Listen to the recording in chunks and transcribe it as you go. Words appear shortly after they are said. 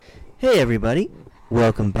Hey everybody,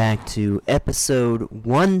 welcome back to episode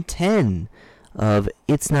 110 of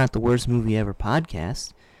It's Not the Worst Movie Ever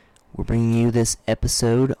podcast. We're bringing you this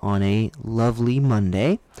episode on a lovely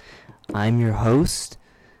Monday. I'm your host,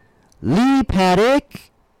 Lee Paddock,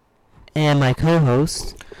 and my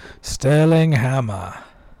co-host, Sterling Hammer.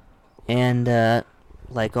 And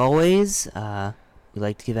like always, we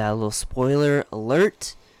like to give out a little spoiler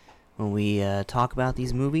alert when we talk about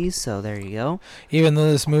these movies, so there you go. Even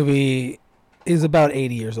though this movie is about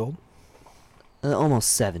 80 years old.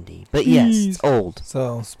 Almost 70, but yes, it's old.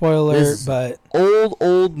 So, spoiler, but...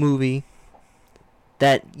 Old movie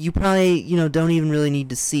that you probably, don't even really need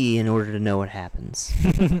to see in order to know what happens.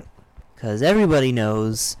 Because everybody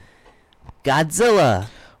knows Godzilla.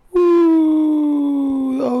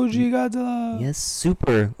 Woo! OG Godzilla. Yes,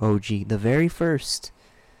 super OG. The very first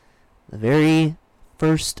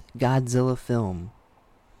Godzilla film.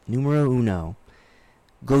 Numero uno.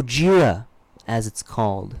 Godzilla, as it's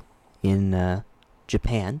called in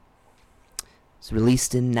Japan. It's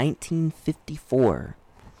released in 1954.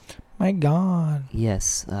 My God.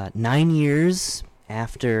 Yes, 9 years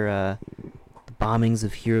after the bombings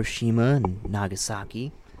of Hiroshima and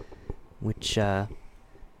Nagasaki, which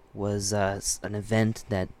was an event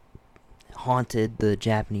that haunted the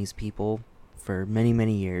Japanese people for many,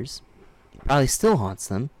 many years. Probably still haunts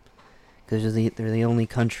them, because they're the only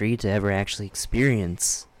country to ever actually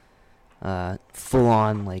experience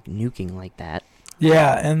full-on nuking like that.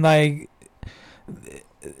 Yeah, and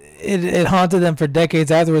it haunted them for decades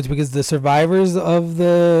afterwards because the survivors of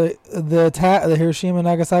the Hiroshima and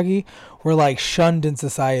Nagasaki were shunned in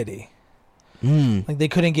society. They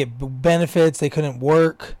couldn't get benefits, they couldn't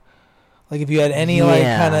work. If you had any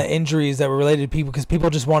kind of injuries that were related to people, because people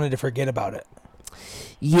just wanted to forget about it.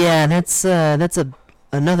 Yeah, that's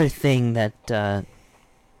another thing that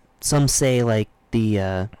some say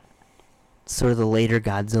the sort of the later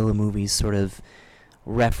Godzilla movies sort of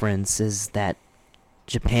reference is that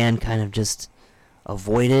Japan kind of just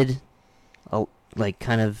avoided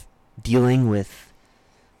kind of dealing with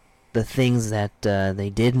the things that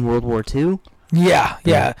they did in World War II.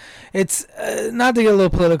 Yeah. It's not to get a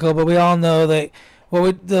little political, but we all know that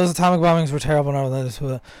those atomic bombings were terrible and all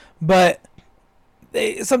that, but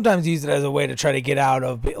they sometimes use it as a way to try to get out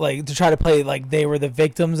of, to try to play they were the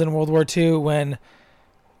victims in World War II when,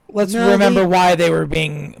 remember why they were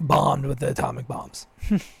being bombed with the atomic bombs.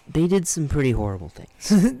 They did some pretty horrible things.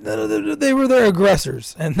 They were their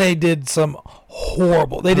aggressors, and they did some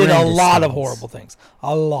horrible, they did a lot of horrible things.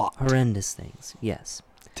 A lot. Horrendous things, yes.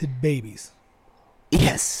 To babies.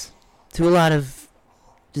 Yes. To a lot of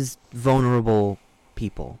just vulnerable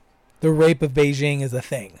people. The rape of Beijing is a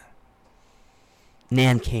thing.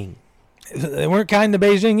 Nanking. They weren't kind to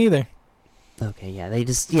Beijing either. Okay, yeah,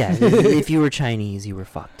 if you were Chinese, you were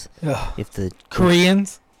fucked. Ugh. If the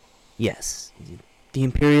Koreans? Yes. The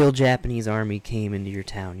Imperial Japanese Army came into your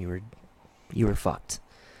town, you were fucked.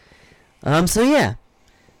 So yeah.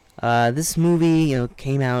 This movie,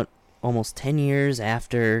 came out almost 10 years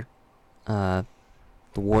after the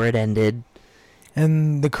war had ended.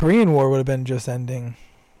 And the Korean War would have been just ending.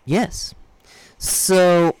 Yes.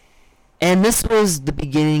 So, and this was the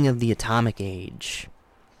beginning of the atomic age.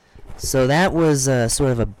 So that was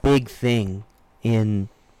sort of a big thing in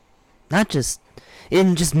just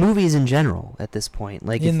movies in general at this point.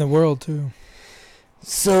 In the world too.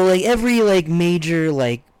 So every major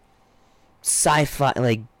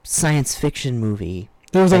sci-fi science fiction movie.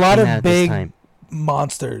 There was a lot of big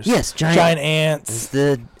monsters. Yes, giant ants.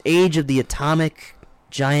 The age of the atomic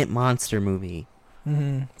giant monster movie.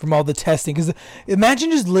 Mm-hmm. From all the testing, because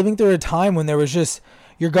imagine just living through a time when there was just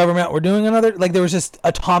your government were doing another there was just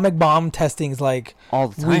atomic bomb testings all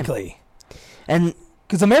the time. Weekly, and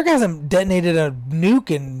because America hasn't detonated a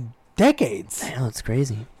nuke in decades. I know, it's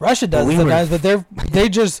crazy. Russia does sometimes, but they're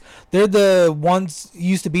the ones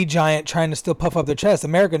used to be giant trying to still puff up their chest.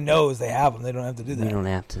 America knows they have them; they don't have to do that. We don't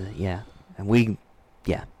have to, and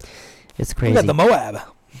it's crazy. We got the Moab.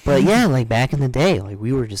 But yeah, back in the day,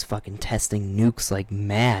 we were just fucking testing nukes like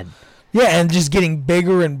mad. Yeah, and just getting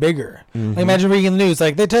bigger and bigger. Mm-hmm. Imagine reading the news,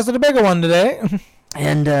 they tested a bigger one today.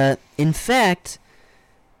 And in fact,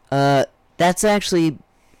 that's actually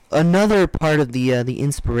another part of the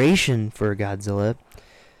inspiration for Godzilla.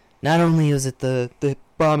 Not only was it the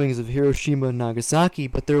bombings of Hiroshima and Nagasaki,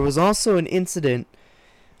 but there was also an incident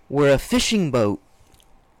where a fishing boat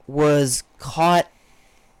was caught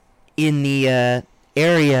in the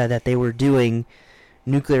area that they were doing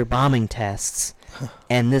nuclear bombing tests,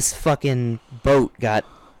 and this fucking boat got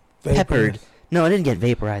peppered. No, it didn't get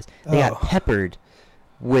vaporized. They got peppered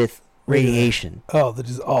with radiation. Oh, that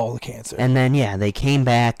is all the cancer. And then, they came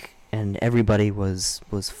back and everybody was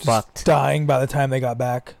Just fucked. dying by the time they got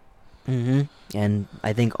back. Mm-hmm. And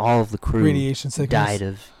I think all of the crew Radiation sickness. died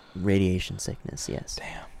of radiation sickness. Yes.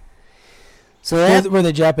 Damn. So that Were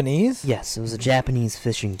they Japanese? yes, it was a Japanese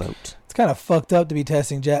fishing boat. It's kind of fucked up to be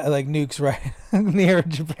testing like nukes right near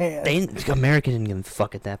Japan. America didn't give a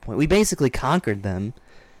fuck at that point. We basically conquered them.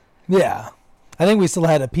 Yeah. I think we still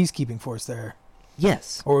had a peacekeeping force there.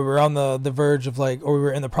 Yes. Or we were on the verge of or we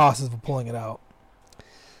were in the process of pulling it out.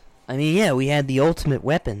 I mean, yeah, we had the ultimate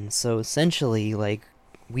weapon. So essentially,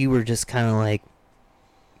 we were just kind of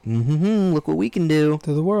look what we can do.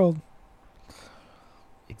 To the world.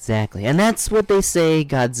 Exactly. And that's what they say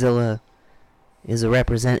Godzilla is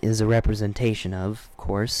a representation of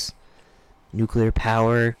course. Nuclear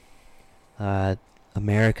power,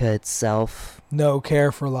 America itself. No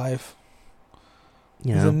care for life.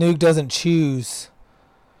 You The know. nuke doesn't choose.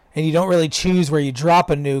 And you don't really choose where you drop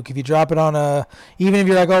a nuke. If you drop it on even if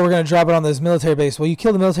you're like, oh, we're going to drop it on this military base. Well, you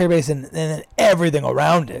kill the military base and then everything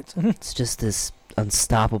around it. It's just this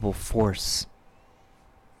unstoppable force.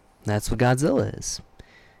 That's what Godzilla is.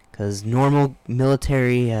 Because normal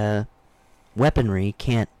military weaponry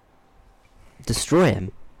can't destroy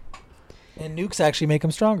him. And nukes actually make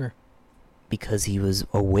him stronger. Because he was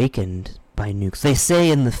awakened by nukes. They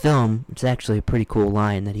say in the film, it's actually a pretty cool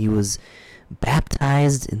line, that he was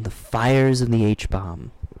baptized in the fires of the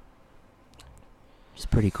H-bomb. Which is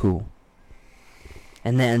pretty cool.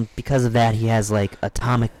 And then because of that, he has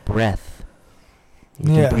atomic breath. He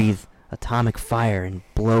can breathe atomic fire and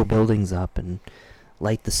blow buildings up and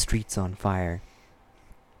light the streets on fire.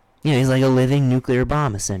 He's like a living nuclear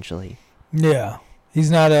bomb, essentially. Yeah. He's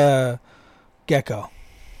not a gecko.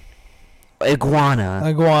 Iguana.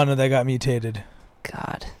 Iguana that got mutated.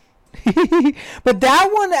 God. But that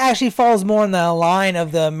one actually falls more in the line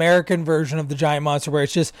of the American version of the giant monster, where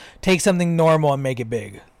it's just take something normal and make it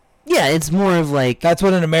big. Yeah, it's more of that's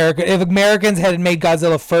what if Americans had made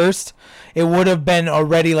Godzilla first, it would have been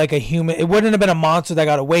already like a human. It wouldn't have been a monster that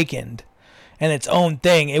got awakened and its own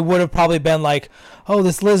thing. It would have probably been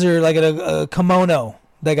this lizard, a kimono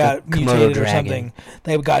that got mutated or something.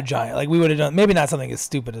 They got giant. We would have done, maybe not something as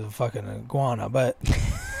stupid as a fucking iguana, but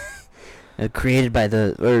created by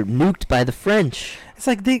or nuked by the French. It's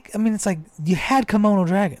you had kimono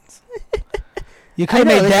dragons. You could have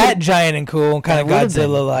made that giant and cool and kind of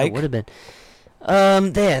Godzilla-like. It would have been.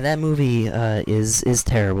 That movie is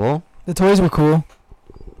terrible. The toys were cool.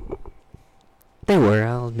 They were,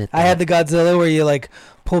 I'll admit that. I had the Godzilla where you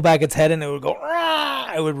pull back its head and it would go,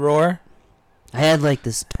 Rah! It would roar. I had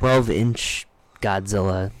this 12-inch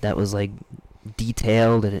Godzilla that was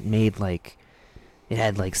detailed, and it made it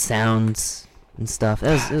had sounds and stuff.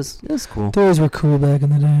 It was cool. Toys were cool back in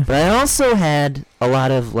the day. But I also had a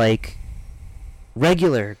lot of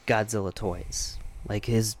regular Godzilla toys,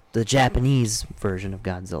 the Japanese version of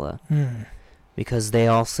Godzilla, because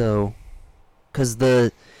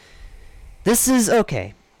this is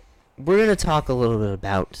okay. We're gonna talk a little bit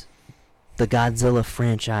about the Godzilla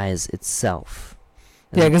franchise itself.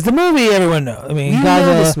 Yeah, because the movie everyone knows. I mean, you Godzilla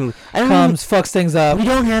know this movie. fucks things up. We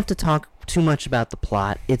don't have to talk too much about the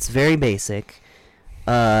plot. It's very basic.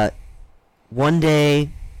 One day,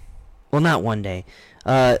 well, not one day.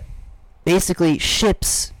 Basically,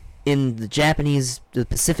 ships in the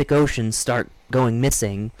Pacific Ocean start going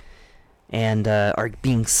missing, and are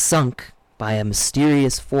being sunk by a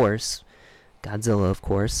mysterious force, Godzilla, of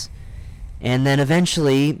course. And then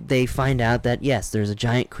eventually they find out that, yes, there's a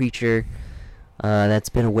giant creature that's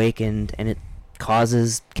been awakened, and it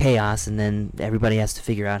causes chaos, and then everybody has to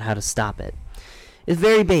figure out how to stop it. It's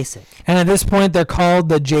very basic. And at this point, they're called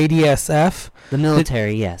the JDSF. The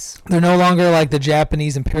military, yes. They're no longer like the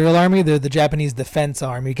Japanese Imperial Army. They're the Japanese Defense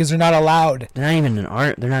Army, because they're not allowed. They're not even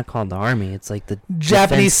they're not called the army. It's like the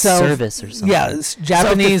Japanese Service or something. Yeah,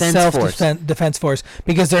 Japanese self-defense force,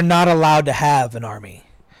 because they're not allowed to have an army.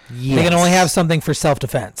 Yes. They can only have something for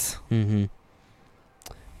self-defense. Mm-hmm.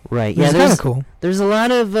 Right. Which yeah, is kind of cool. There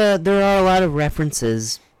are a lot of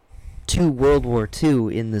references to World War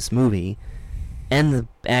II in this movie, and the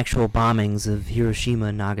actual bombings of Hiroshima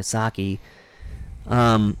and Nagasaki.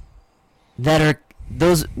 Those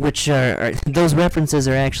references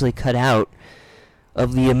are actually cut out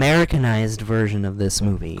of the Americanized version of this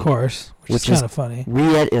movie. Of course, which is kind of funny.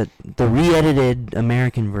 The re-edited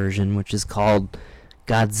American version, which is called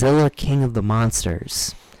Godzilla King of the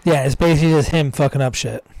Monsters. Yeah, it's basically just him fucking up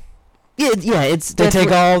shit. Yeah, they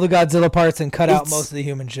take all the Godzilla parts and cut out most of the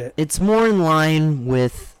human shit. It's more in line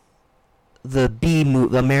with the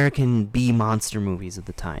American B monster movies of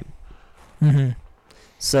the time. Mm-hmm.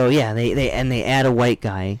 So yeah, they add a white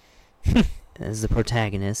guy as the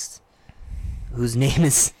protagonist, whose name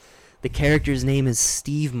is the character's name is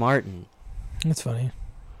Steve Martin. That's funny.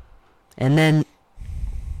 And then,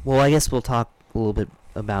 well, I guess we'll talk a little bit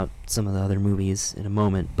about some of the other movies in a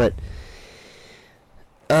moment, but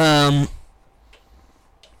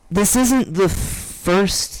this isn't the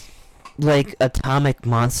first, like, atomic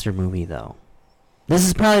monster movie, though. This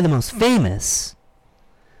is probably the most famous,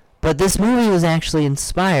 but this movie was actually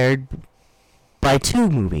inspired by two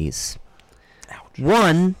movies. Ouch.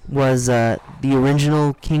 One was the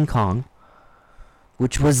original King Kong,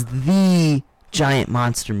 which was the giant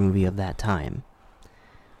monster movie of that time.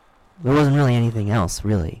 There wasn't really anything else,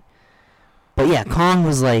 really. But yeah, Kong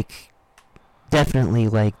was, like, definitely,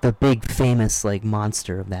 like, the big famous, like,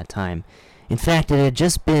 monster of that time. In fact, it had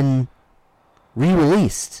just been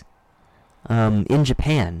re-released in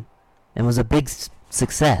Japan and was a big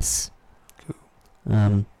success.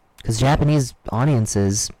 Because Japanese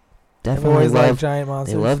audiences definitely always love giant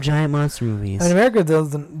monsters. They love giant monster movies. And America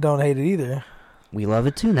don't hate it either. We love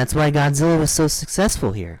it too, and that's why Godzilla was so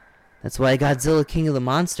successful here. That's why Godzilla King of the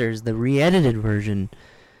Monsters, the re-edited version,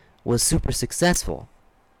 was super successful.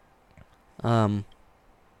 And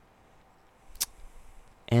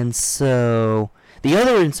so the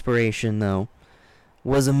other inspiration, though,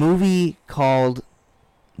 was a movie called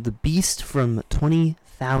The Beast from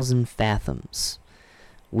 20,000 Fathoms,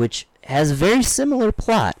 which has a very similar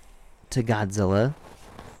plot to Godzilla.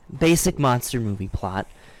 Basic monster movie plot.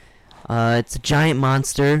 It's a giant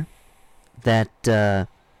monster that,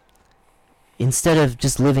 instead of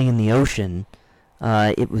just living in the ocean,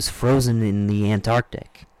 it was frozen in the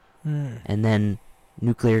Antarctic. And then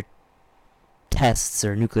nuclear tests,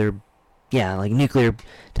 or nuclear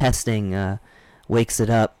testing, wakes it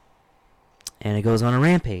up, and it goes on a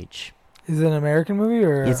rampage. Is it an American movie,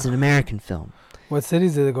 or? It's an American film. What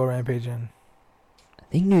cities did it go rampage in? I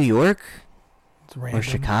think New York. It's random. Or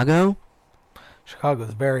Chicago.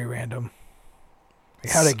 Chicago's very random.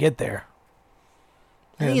 Like, how'd it get there?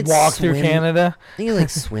 I think Walk through Canada? I think it, like,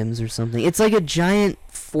 swims or something. It's like a giant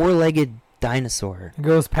four-legged dinosaur. It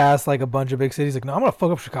goes past, like, a bunch of big cities. Like, no, I'm going to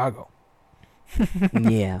fuck up Chicago.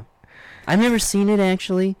 Yeah. I've never seen it,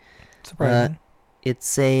 actually. Surprising.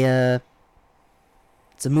 It's a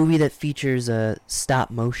movie that features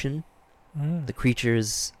stop motion. The creature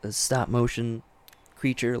is a stop motion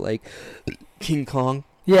creature, like King Kong.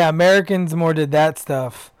 Yeah, Americans more did that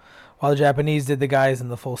stuff, while the Japanese did the guys in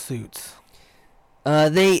the full suits.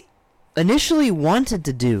 They initially wanted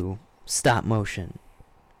to do stop motion,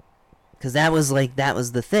 because that was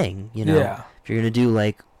the thing, you know. Yeah. If you're gonna do,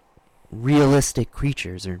 like, realistic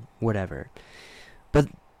creatures or whatever, but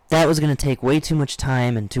that was gonna take way too much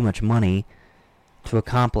time and too much money to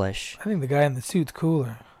accomplish. I think the guy in the suit's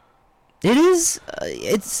cooler. It is.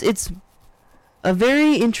 It's a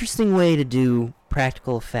very interesting way to do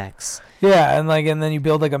practical effects. Yeah, and then you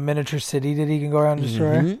build, like, a miniature city that he can go around and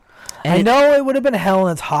destroy. Mm-hmm. I know it would have been hell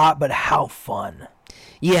and it's hot, but how fun.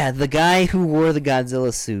 Yeah, the guy who wore the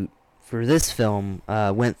Godzilla suit for this film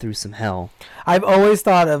went through some hell. I've always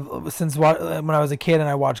thought of, since when I was a kid and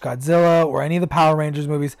I watched Godzilla or any of the Power Rangers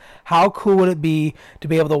movies, how cool would it be to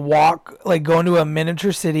be able to walk, like, go into a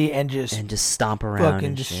miniature city and just stomp around fucking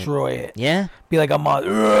and destroy it. Yeah. Be like a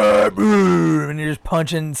monster, and you're just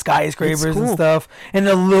punching skyscrapers and stuff, and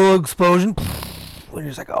a little explosion, and you're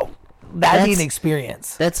just like, oh, that'd be an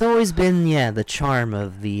experience. That's always been, the charm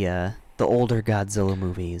of the older Godzilla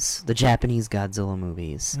movies, the Japanese Godzilla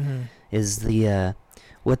movies. Mm-hmm. Is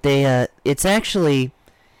it's actually,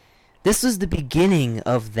 this was the beginning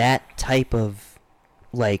of that type of,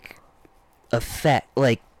 like,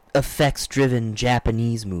 effects driven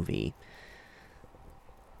Japanese movie.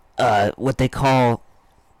 What they call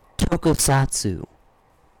tokusatsu.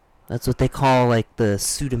 That's what they call, like,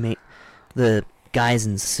 the guys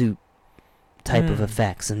in suit type of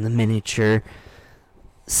effects and the miniature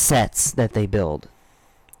sets that they build.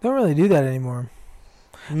 Don't really do that anymore.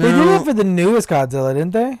 No. They did it for the newest Godzilla,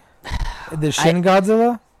 didn't they? The Shin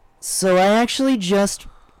Godzilla? So I actually just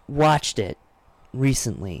watched it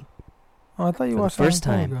recently. Oh, I thought you watched it the first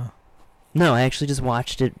time time. No, I actually just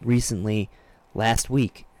watched it recently, last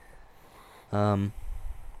week. And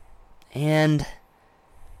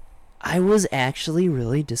I was actually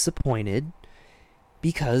really disappointed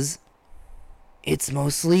because it's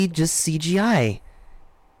mostly just CGI.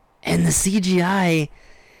 And the CGI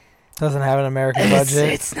doesn't have an American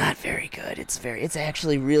budget. It's not very good. It's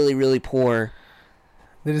actually really, really poor.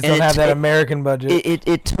 They just don't have that American budget.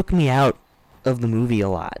 It took me out of the movie a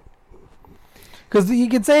lot. Because you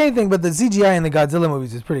could say anything, but the CGI in the Godzilla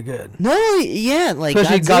movies is pretty good. No, yeah, like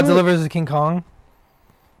especially Godzilla vs. King Kong,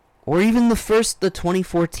 or even the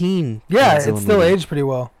 2014. Yeah, Godzilla it still movie. aged pretty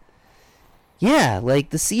well. Yeah,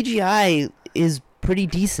 like the CGI is pretty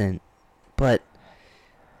decent, but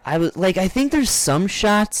I think there's some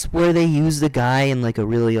shots where they use the guy in like a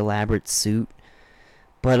really elaborate suit,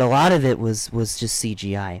 but a lot of it was just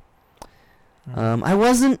CGI. I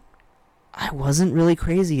wasn't really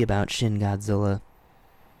crazy about Shin Godzilla.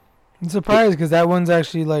 I'm surprised because that one's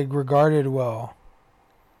actually like regarded well.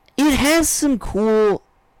 It has some cool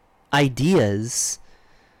ideas.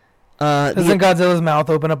 Doesn't Godzilla's mouth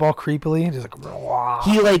open up all creepily? Just like, wow.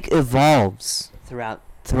 He like evolves throughout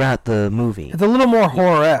the movie. It's a little more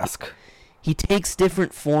horror-esque. He takes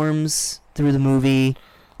different forms through the movie.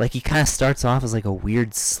 Like he kind of starts off as like a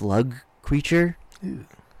weird slug creature. Ew.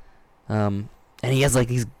 And he has like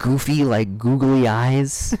these goofy, like googly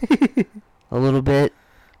eyes, a little bit.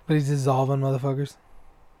 But he's dissolving motherfuckers.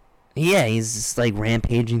 Yeah, he's just like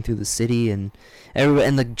rampaging through the city, and everybody,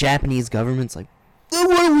 and the Japanese government's like, oh,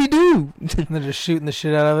 what do we do? And they're just shooting the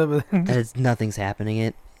shit out of it, but and nothing's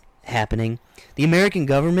happening. The American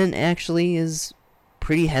government actually is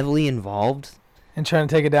pretty heavily involved. And trying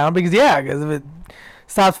to take it down because if it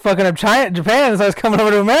stops fucking up Japan and starts coming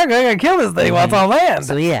over to America, I gotta kill this thing while it's on land.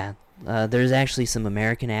 So yeah, there's actually some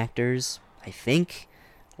American actors, I think.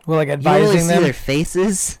 Well, like You advising don't really see them. their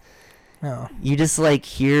faces. No. You just like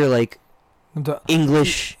hear like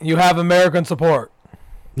English. You have American support.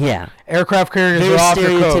 Yeah. Aircraft carriers Very are off your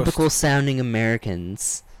coast. stereotypical sounding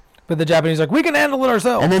Americans. But the Japanese are like, we can handle it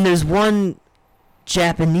ourselves. And then there's one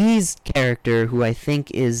Japanese character who I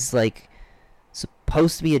think is like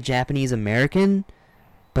supposed to be a Japanese American,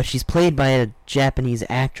 but she's played by a Japanese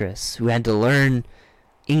actress who had to learn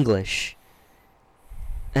English.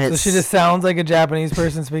 And so she just sounds like a Japanese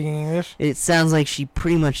person speaking English? It sounds like she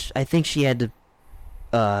pretty much, I think she had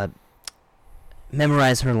to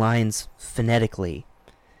memorize her lines phonetically.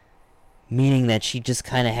 Meaning that she just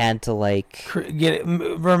kind of had to like...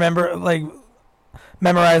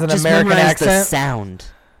 memorize an just American memorize accent? the sound,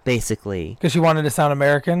 basically. Because she wanted to sound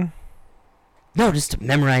American? No, just to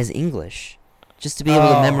memorize English. Just to be able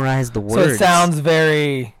to memorize the words. So it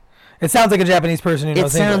sounds like a Japanese person who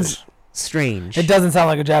knows English. It sounds strange. It doesn't sound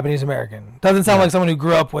like a Japanese American. Doesn't sound like someone who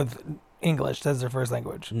grew up with English as their first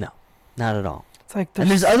language. No, not at all. It's like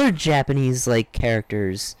there's other Japanese like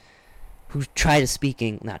characters who try to speak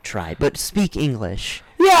speak English.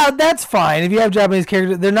 Yeah, that's fine. If you have Japanese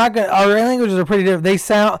characters, they're not gonna. Our languages are pretty different. They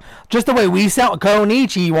sound just the way we sound.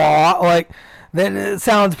 Konnichiwa, like that. It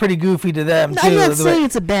sounds pretty goofy to them too. I'm not saying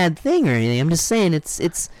it's a bad thing or anything. I'm just saying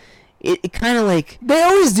it kind of like they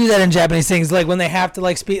always do that in Japanese things. Like when they have to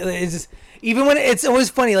like speak, it's just even when it's always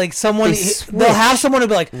funny. Like they'll have someone who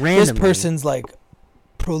be like, randomly. This person's like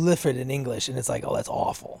prolific in English, and it's like, oh, that's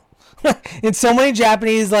awful. In so many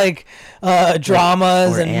Japanese like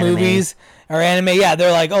dramas and anime. Movies or anime, yeah,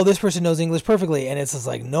 they're like, oh, this person knows English perfectly, and it's just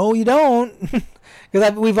like, no, you don't, because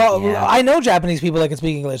I know Japanese people that can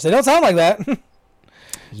speak English. They don't sound like that.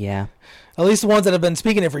 Yeah. At least the ones that have been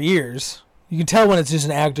speaking it for years. You can tell when it's just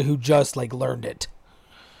an actor who just like learned it,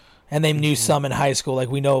 and they knew some in high school, like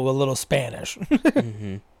we know a little Spanish.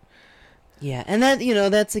 Mm-hmm. Yeah, and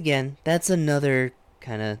that's another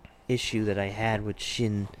kind of issue that I had with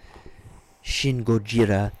Shin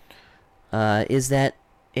Gojira, is that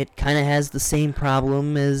it kind of has the same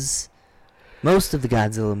problem as most of the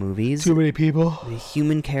Godzilla movies. Too many people. The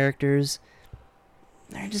human characters,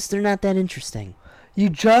 they're not that interesting. You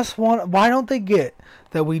just want. Why don't they get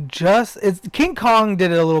that? King Kong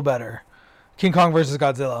did it a little better. King Kong versus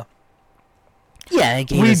Godzilla. Yeah, it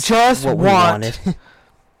gave we us just what want. we wanted.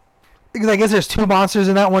 Because I guess there's two monsters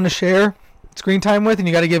in that one to share screen time with, and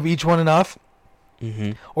you got to give each one enough.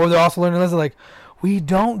 Mm-hmm. Or they're also learning this, like, we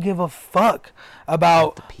don't give a fuck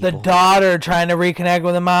about the daughter trying to reconnect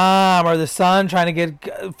with the mom, or the son trying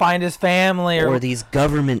to find his family, or these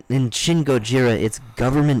government in Shin Gojira. It's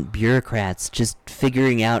government bureaucrats just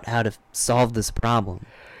figuring out how to solve this problem.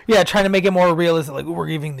 Yeah, trying to make it more realistic. Like, we're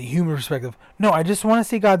giving the human perspective. No, I just want to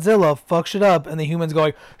see Godzilla fuck shit up, and the humans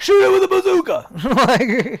going, shoot it with a bazooka.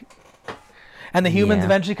 Like. And the humans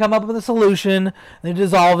eventually come up with a solution. They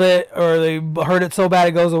dissolve it, or they hurt it so bad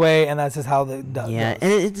it goes away, and that's just how they do. Yeah,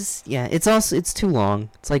 and it's too long.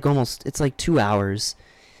 It's like 2 hours.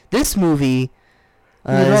 This movie,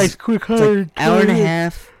 nice, quick, it's like hour and a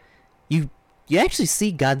half. You actually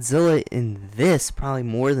see Godzilla in this probably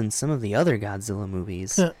more than some of the other Godzilla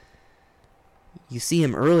movies. You see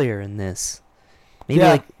him earlier in this, maybe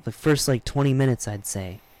like the first like 20 minutes, I'd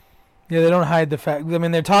say. Yeah, they don't hide the fact. I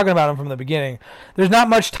mean, they're talking about him from the beginning. There's not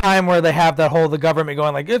much time where they have that whole the government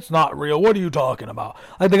going like, it's not real. What are you talking about?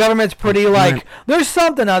 Like the government's pretty like, there's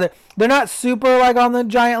something out there. They're not super like on the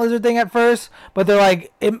giant lizard thing at first, but they're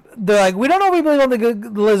like, we don't know if we believe on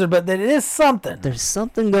the lizard, but it is something. There's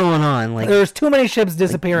something going on. Like there's too many ships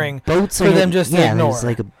disappearing boats for them just to ignore.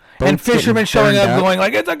 Like and fishermen showing up going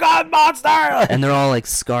like, it's a god monster. And they're all like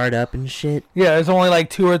scarred up and shit. Yeah, there's only like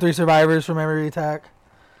 2 or 3 survivors from every attack.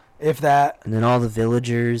 If that. And then all the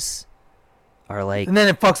villagers are like... And then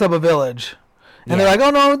it fucks up a village. And they're like,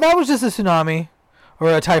 oh no, that was just a tsunami.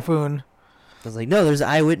 Or a typhoon. I was like, no, there's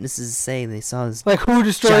eyewitnesses saying they saw this like who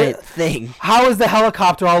destroyed giant thing. How is the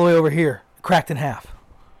helicopter all the way over here? Cracked in half.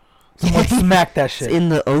 Someone smacked that shit. It's in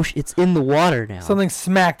the ocean. It's in the water now. Something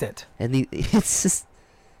smacked it. And it's just...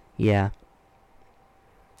 Yeah.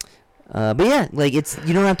 But yeah, like you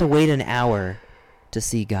don't have to wait an hour to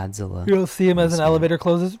see Godzilla. You'll see him as an elevator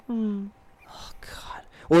closes. Oh god.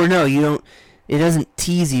 Or no, you don't. It doesn't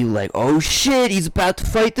tease you like, oh shit, he's about to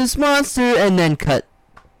fight this monster, and then cut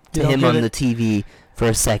to him on the TV for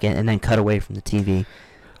a second, and then cut away from the TV.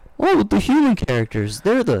 Oh, the human characters,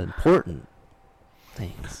 they're the important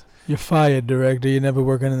things. You're fired, director. You're never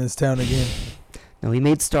working in this town again. No, he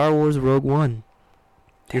made Star Wars Rogue One.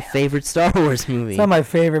 Your favorite Star Wars movie. It's not my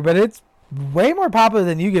favorite, but it's way more popular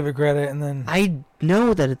than you give it credit. And then I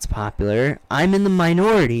know that it's popular. I'm in the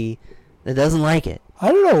minority that doesn't like it. I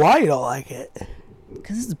don't know why you don't like it.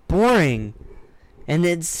 Because it's boring. And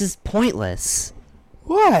it's just pointless.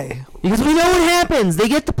 Why? Because we know what happens. They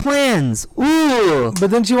get the plans. Ooh.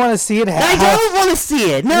 But don't you want to see it happen? I don't want to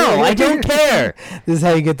see it. No, I don't care. This is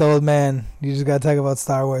how you get the old man. You just got to talk about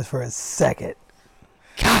Star Wars for a second.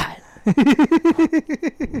 God.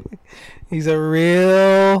 He's a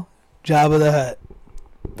real Jabba the Hutt.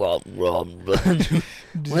 Well,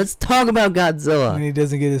 let's talk about Godzilla. When he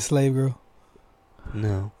doesn't get his slave girl.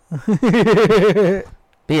 No. But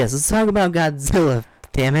yes, let's talk about Godzilla.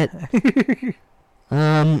 Damn it.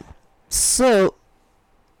 So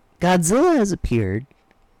Godzilla has appeared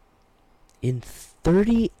in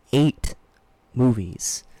 38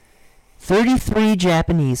 movies, 33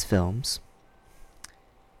 Japanese films,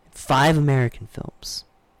 5 American films,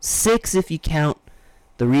 6 if you count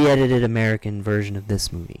the re-edited American version of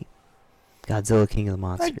this movie, Godzilla King of the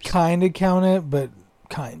Monsters. I kind of count it, but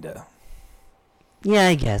kind of. Yeah,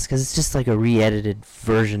 I guess, because it's just like a re-edited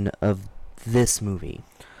version of this movie.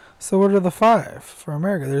 So what are the 5 for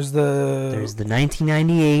America? There's the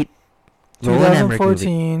 1998 Roland Emmerich movie.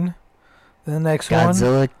 2014, the next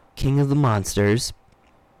Godzilla King of the Monsters,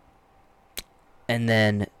 and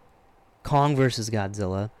then Kong vs.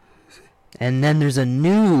 Godzilla, and then there's a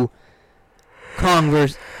new Kong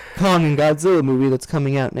and Godzilla movie that's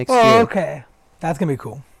coming out next year. Oh, okay. That's going to be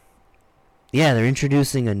cool. Yeah, they're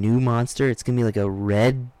introducing a new monster. It's going to be like a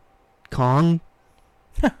red Kong.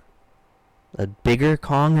 A bigger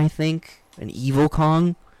Kong, I think. An evil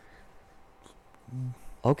Kong.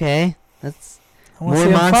 Okay. That's more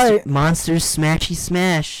monsters smashy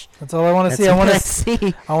smash. That's all I want to see. I want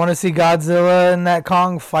to see Godzilla and that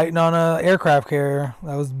Kong fighting on a aircraft carrier.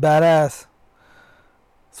 That was badass.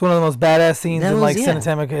 It's one of the most badass scenes in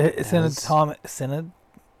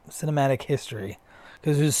cinematic history.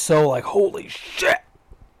 Because it was so like, holy shit!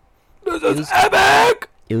 This is epic!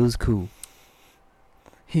 It was cool.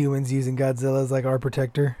 Humans using Godzilla as like our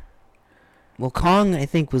protector. Well, Kong, I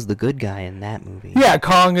think, was the good guy in that movie. Yeah,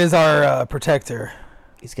 Kong is our protector.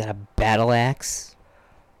 He's got a battle axe.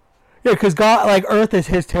 Yeah, because Earth is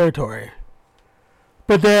his territory.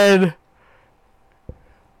 But then,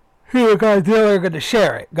 he and Godzilla are going to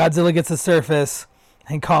share it. Godzilla gets the surface,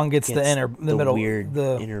 and Kong gets the middle, weird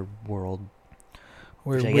inner world.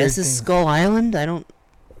 Which I guess is Skull Island. I don't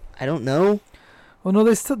know. Well, no,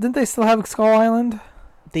 didn't they still have Skull Island?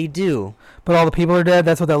 They do. But all the people are dead.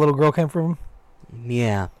 That's what that little girl came from.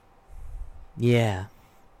 Yeah. I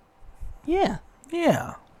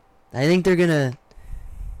think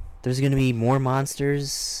there's gonna be more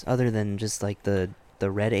monsters other than just like the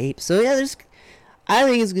red ape. So yeah, I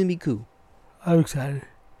think it's gonna be cool. I'm excited.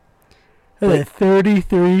 But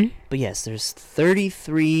 33. But yes, there's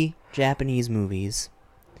 33 Japanese movies.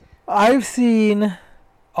 I've seen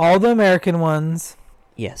all the American ones.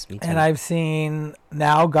 Yes, me too. And I've seen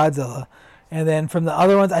now Godzilla. And then from the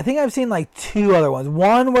other ones, I think I've seen like 2 other ones.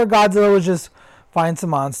 One where Godzilla was just find some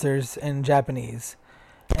monsters in Japanese.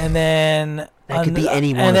 And then... That could be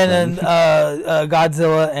any one and of then them.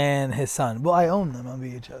 Godzilla and his son. Well, I own them on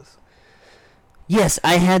VHS. Yes,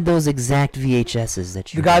 I had those exact VHSs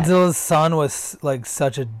that you had. Godzilla's son was like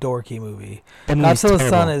such a dorky movie. Godzilla's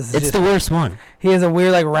son is... It's the worst one. He has a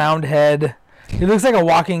weird like round head. He looks like a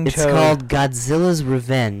walking It's toad. called Godzilla's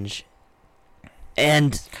Revenge.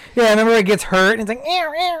 And Yeah, I remember it gets hurt and it's like, ew,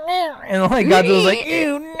 ew, ew. And like Godzilla's like,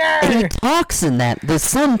 ew, and he no. talks in that. The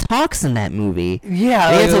son talks in that movie.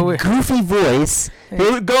 Yeah, He has a like, goofy voice.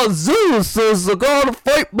 Godzilla says I gotta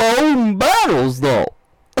fight my own battles, though.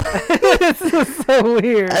 this is so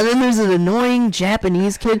weird. And then there's an annoying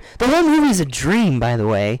Japanese kid. The whole movie's a dream, by the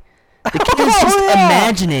way. The kid is just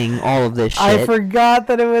imagining all of this shit. I forgot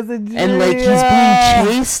that it was a dream. And like he's being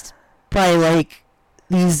chased by like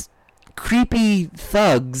these creepy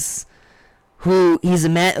thugs who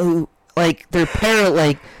who like they're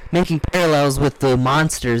like making parallels with the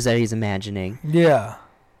monsters that he's imagining. Yeah.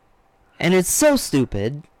 And it's so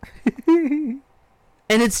stupid. And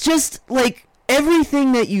it's just like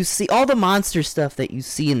everything that you see, all the monster stuff that you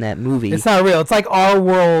see in that movie. It's not real. It's like our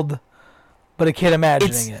world, but a kid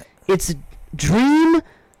imagining it. It's a dream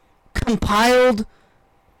compiled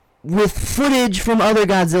with footage from other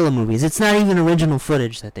Godzilla movies. It's not even original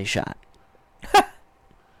footage that they shot.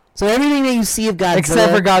 So everything that you see of Godzilla...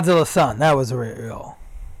 Except for Godzilla's son. That was real.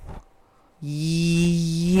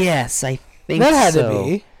 Yes, I think that had so. to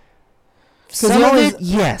be. Some of it,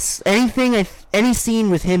 yes. Any scene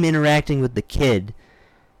with him interacting with the kid,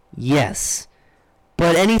 yes.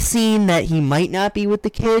 But any scene that he might not be with the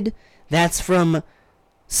kid, that's from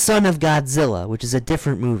Son of Godzilla, which is a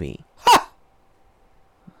different movie.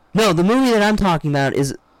 No, the movie that I'm talking about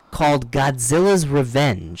is called Godzilla's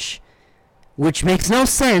Revenge, which makes no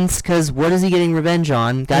sense, because what is he getting revenge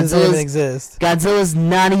on? Doesn't even exist. Godzilla's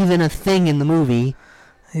not even a thing in the movie.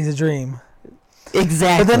 He's a dream.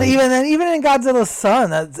 Exactly. But then even in Godzilla's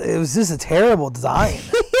son, it was just a terrible design.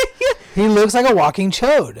 He looks like a walking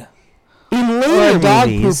chode. In later or a dog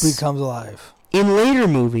movies, poop becomes alive. In later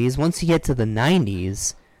movies, once you get to the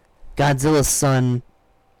 90s, Godzilla's son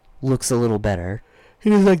looks a little better. He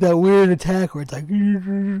does like that weird attack where it's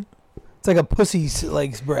like a pussy's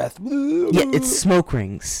like breath. Yeah, it's smoke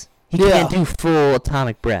rings. He can't do full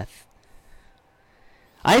atomic breath.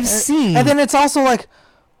 I've seen... And then it's also like,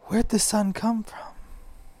 where'd the sun come from?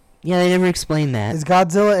 Yeah, they never explain that. Is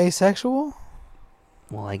Godzilla asexual?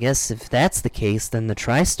 Well, I guess if that's the case, then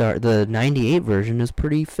the the 98 version is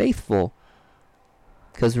pretty faithful.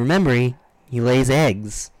 Because remember, he lays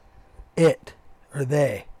eggs. It. Or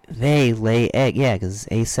they. They lay egg. Yeah, because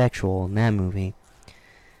asexual in that movie.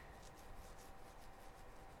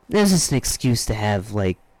 There's just an excuse to have,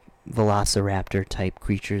 like, velociraptor-type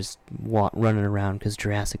creatures running around because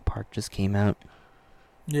Jurassic Park just came out.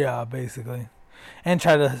 Yeah, basically. And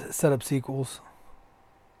try to set up sequels.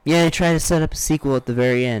 Yeah, they try to set up a sequel at the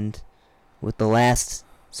very end with the last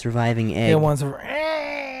surviving egg. Yeah, one's and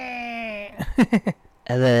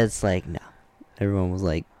then it's like, no. Everyone was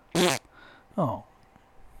like, oh.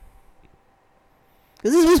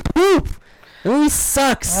 This is poop! The movie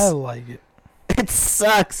sucks! I like it. It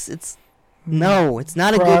sucks! It's not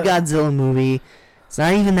a good Godzilla movie. It's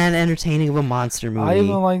not even that entertaining of a monster movie. I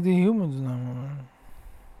even like the humans now.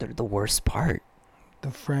 They're the worst part. The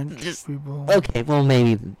French people. Okay, well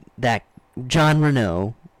maybe that Jean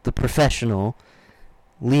Reno, the professional,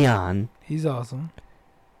 Leon. He's awesome.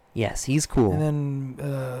 Yes, he's cool. And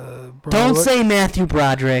then don't say Matthew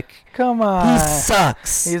Broderick. Come on. He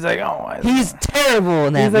sucks. He's like, oh. He's terrible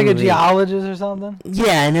in that He's like movie. a geologist or something.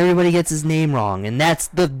 Yeah, and everybody gets his name wrong, and that's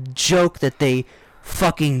the joke that they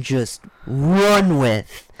fucking just run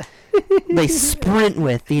with. They sprint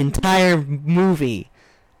with the entire movie.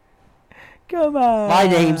 Come on. My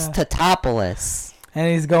name's Tatopoulos.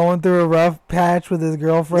 And he's going through a rough patch with his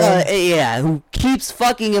girlfriend. Yeah, who keeps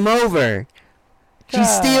fucking him over. She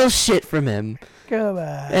steals shit from him. Come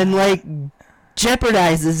on. And, like,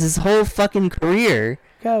 jeopardizes his whole fucking career.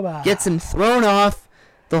 Come on. Gets him thrown off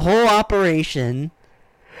the whole operation.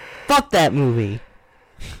 Fuck that movie.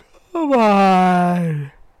 Come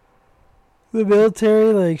on. The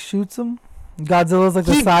military, like, shoots him. Godzilla's, like,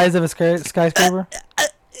 the size of a skyscraper.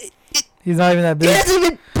 He's not even that big. He doesn't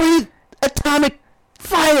even breathe atomic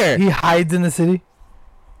fire. He hides in the city.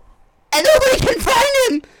 And nobody can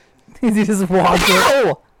find him. He just walks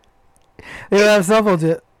How? They don't have cell phones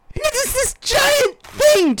yet. It's just this giant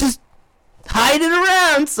thing just hiding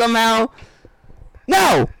around somehow.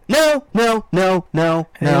 No. And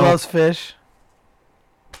he loves fish.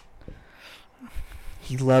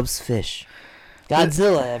 He loves fish.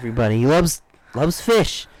 Godzilla, everybody. He loves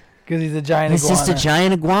fish. Because he's a giant iguana. He's just a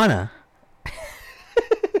giant iguana.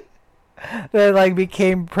 That, like,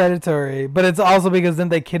 became predatory. But it's also because then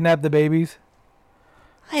they kidnapped the babies.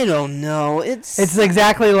 I don't know. It's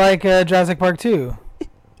exactly like Jurassic Park 2.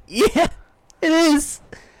 Yeah, it is.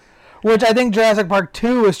 Which I think Jurassic Park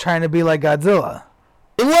 2 was trying to be like Godzilla.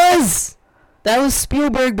 It was. That was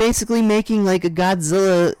Spielberg basically making like a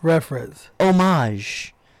Godzilla reference.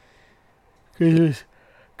 homage. Because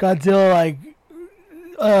Godzilla like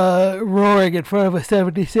roaring in front of a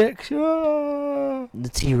 76. The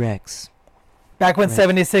T-Rex. Back when Right.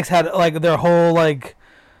 76 had like their whole like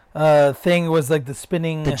thing was like the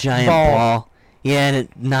spinning The giant ball. Yeah, and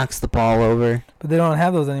it knocks the ball over. But they don't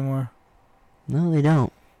have those anymore. No, they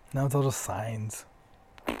don't. Now it's all just signs.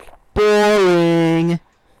 Boring.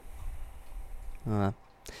 But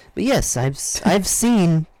yes, I've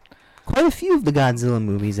seen quite a few of the Godzilla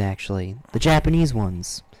movies, actually. The Japanese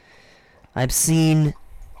ones. I've seen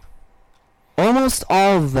almost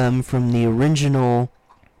all of them from the original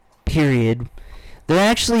period. They're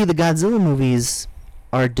actually, the Godzilla movies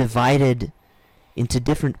are divided into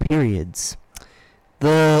different periods.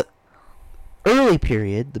 The early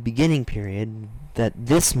period, the beginning period, that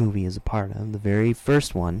this movie is a part of, the very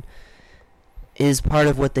first one, is part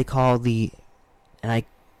of what they call the, and I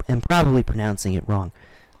am probably pronouncing it wrong,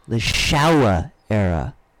 the Showa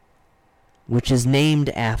era, which is named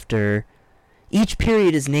after, each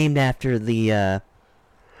period is named after the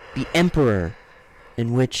emperor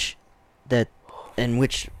in which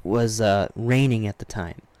was reigning at the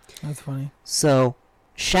time. That's funny. So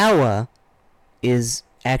Showa is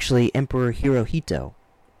actually Emperor Hirohito.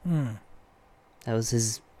 That was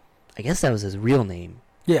his, I guess that was his real name.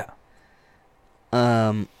 Yeah.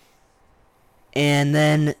 And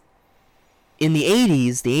then in the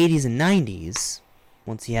 80s and 90s,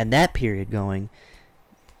 once he had that period going,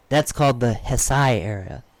 that's called the Heisei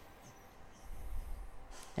era.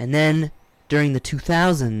 And then during the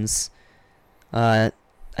 2000s, I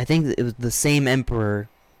think it was the same emperor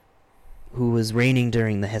who was reigning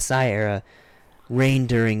during the Heisei era reigned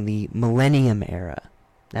during the Millennium era.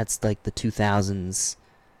 That's like the 2000s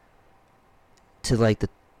to like the,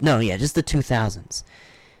 no, yeah, just the 2000s.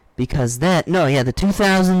 Because the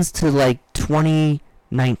 2000s to like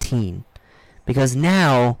 2019. Because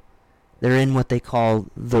now they're in what they call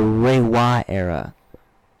the Reiwa era.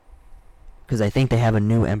 Because I think they have a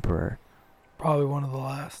new emperor. Probably one of the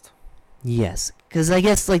last. Yes, because I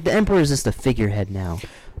guess like the emperor is just a figurehead now.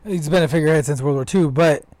 He's been a figurehead since World War II,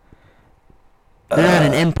 but they're not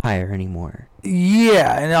an empire anymore.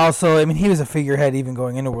 Yeah, and also, I mean, he was a figurehead even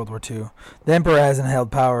going into World War II. The emperor hasn't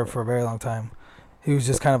held power for a very long time. He was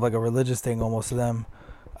just kind of like a religious thing almost to them.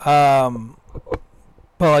 But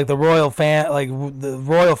like the royal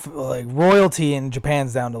royalty in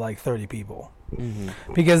Japan's down to like 30 people.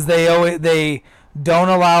 Mm-hmm. Because they don't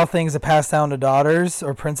allow things to pass down to daughters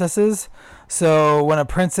or princesses. So when a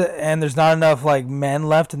princess, and there's not enough like men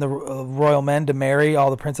left in the royal men to marry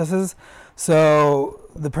all the princesses, so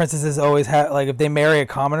the princesses always have, like, if they marry a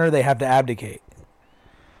commoner, they have to abdicate.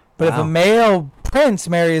 But if a male prince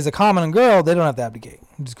marries a common girl, they don't have to abdicate,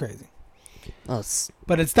 which is crazy. Oh,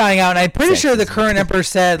 but it's dying out, and I'm pretty sure the current emperor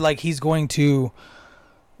said like he's going to,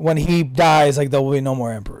 when he dies, like there will be no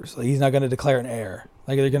more emperors. Like he's not going to declare an heir.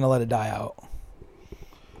 Like they're going to let it die out.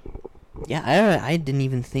 Yeah, I didn't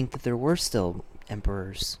even think that there were still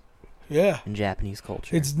emperors. Yeah. In Japanese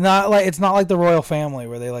culture. It's not like the royal family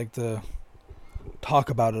where they like to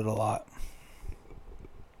talk about it a lot.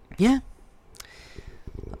 Yeah.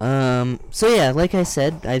 So yeah, like I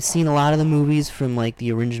said, I've seen a lot of the movies from like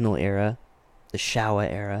the original era, the Showa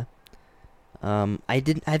era.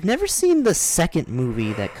 I've never seen the second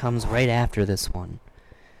movie that comes right after this one,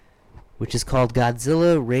 which is called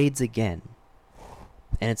Godzilla Raids Again.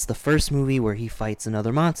 And it's the first movie where he fights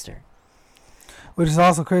another monster. Which is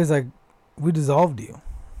also crazy, like, we dissolved you.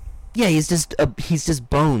 Yeah, he's just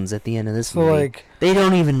bones at the end of this movie. Like, they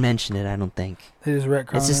don't even mention it, I don't think. They just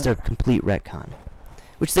retcon It's just a complete retcon.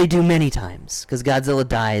 Which they do many times, because Godzilla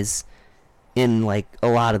dies in, like, a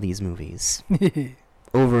lot of these movies.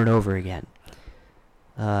 Over and over again.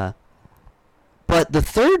 But the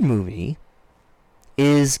third movie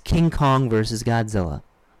is King Kong versus Godzilla.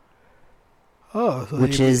 Oh, so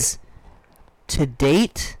which is, to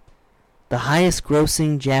date, the highest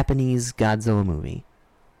grossing Japanese Godzilla movie.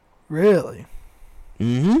 Really?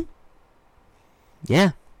 Mm-hmm.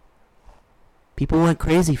 Yeah. People went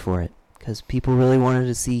crazy for it, because people really wanted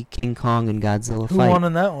to see King Kong and Godzilla fight. Who won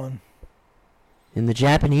in that one? In the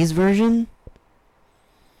Japanese version?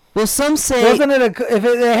 Well, some say... Wasn't it if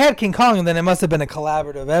it had King Kong, then it must have been a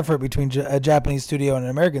collaborative effort between a Japanese studio and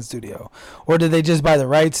an American studio. Or did they just buy the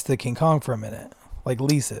rights to King Kong for a minute? Like,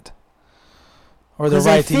 lease it? Or the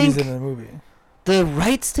right to use it in the movie? The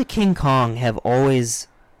rights to King Kong has always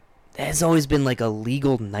been like a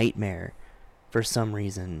legal nightmare for some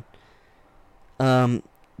reason. The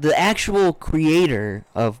actual creator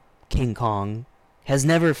of King Kong has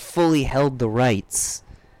never fully held the rights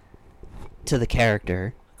to the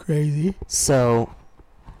character. Crazy. So,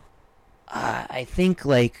 I think,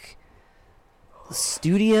 like, the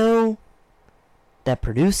studio that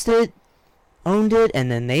produced it owned it,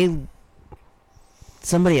 and then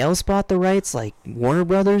somebody else bought the rights, like Warner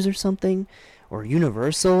Brothers or something, or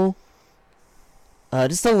Universal.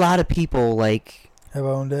 Just a lot of people, like, have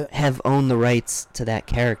owned the rights to that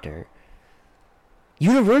character.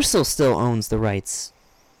 Universal still owns the rights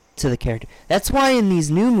to the character. That's why in these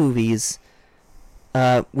new movies,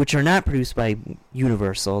 which are not produced by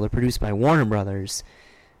Universal, they're produced by Warner Brothers,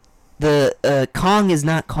 the Kong is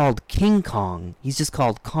not called King Kong. He's just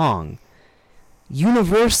called Kong.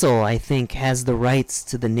 Universal, I think, has the rights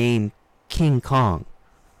to the name King Kong.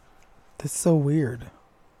 That's so weird.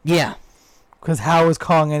 Yeah. Because how is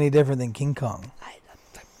Kong any different than King Kong?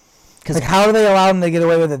 Like, how do they allow him to get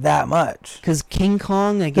away with it that much? Because King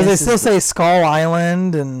Kong, I guess... Because they still say Skull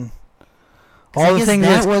Island and all the things...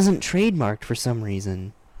 that wasn't trademarked for some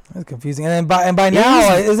reason. That's confusing. And then by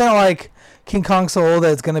now, isn't it like King Kong so old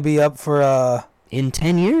that it's going to be up for... in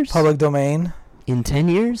 10 years? Public domain? In 10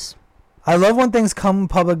 years? I love when things come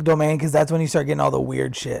public domain because that's when you start getting all the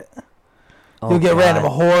weird shit. You'll get random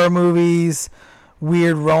horror movies,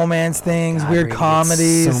 weird romance things, weird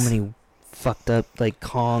comedies. So many fucked up, like,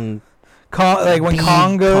 Kong like when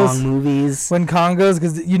Kong goes. Kong movies. When Kong goes,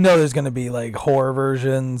 because you know there's going to be, like, horror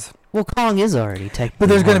versions. Well, Kong is already technically. But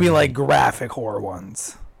there's going to be, like, graphic horror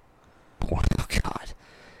ones. Oh, God.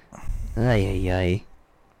 Ay.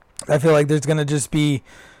 I feel like there's going to just be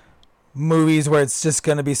movies where it's just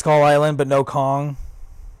going to be Skull Island, but no Kong.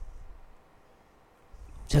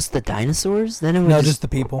 Just the dinosaurs? Then it was No, just the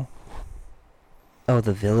people. Oh,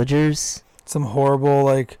 the villagers? Some horrible,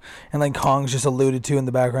 like, and like Kong's just alluded to in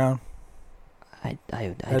the background.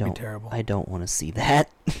 That'd be terrible. I don't want to see that.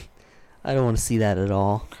 I don't want to see that at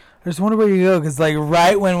all. I just wonder where you go, because like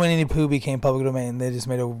right when Winnie the Pooh became public domain, they just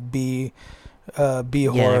made a B horror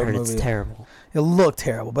I heard movie. It's terrible. It looked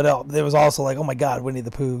terrible, but there was also like, oh my God, Winnie the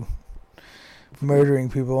Pooh murdering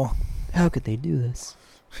people. How could they do this?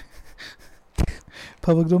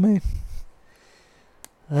 Public domain.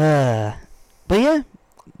 But yeah,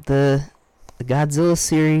 the Godzilla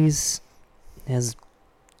series has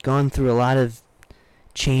gone through a lot of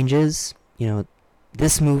changes. You know,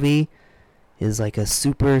 this movie is like a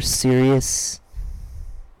super serious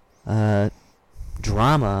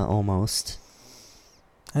drama almost.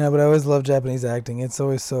 Yeah, but I always love Japanese acting. It's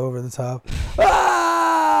always so over the top.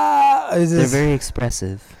 They're very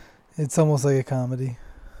expressive. It's almost like a comedy.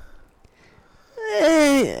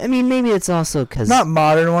 I mean, maybe it's also because... Not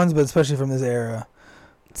modern ones, but especially from this era.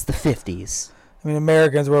 It's the 50s. I mean,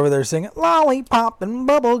 Americans were over there singing Lollipop and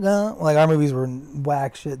Bubblegum. Like, our movies were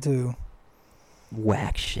whack shit, too.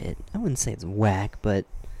 Whack shit. I wouldn't say it's whack, but,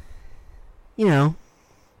 you know,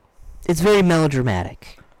 it's very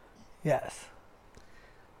melodramatic. Yes.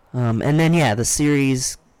 And then, yeah, the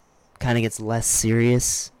series kind of gets less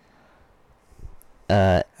serious.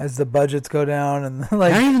 As the budgets go down and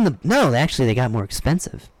like... Not even no, actually, they got more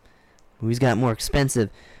expensive. Movies got more expensive.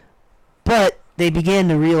 But they began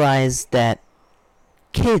to realize that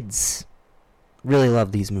kids really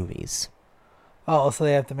love these movies. Oh, so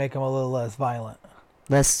they have to make them a little less violent.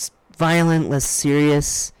 Less violent, less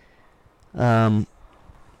serious.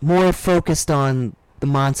 More focused on the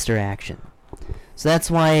monster action. So that's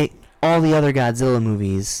why all the other Godzilla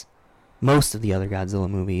movies, most of the other Godzilla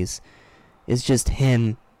movies, is just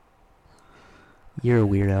him. You're a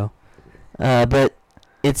weirdo. But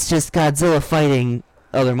it's just Godzilla fighting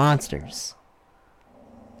other monsters.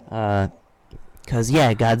 Because,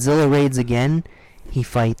 yeah, Godzilla raids again. He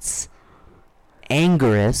fights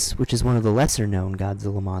Anguirus, which is one of the lesser-known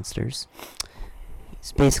Godzilla monsters.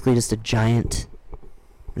 He's basically just a giant...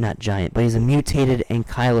 Not giant, but he's a mutated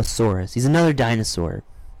Ankylosaurus. He's another dinosaur,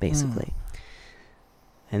 basically.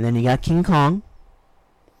 And then you got King Kong,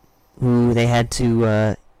 who they had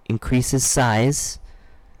to increase his size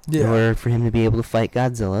in order for him to be able to fight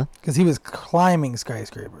Godzilla. Because he was climbing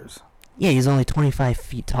skyscrapers. Yeah, he's only 25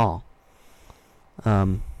 feet tall.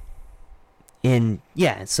 So in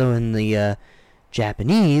the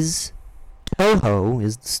Japanese, Toho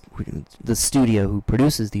is the studio who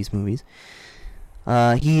produces these movies.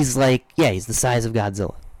 He's the size of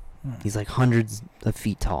Godzilla. He's like hundreds of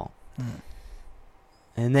feet tall.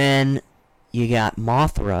 And then you got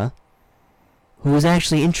Mothra, who was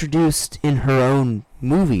actually introduced in her own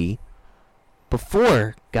movie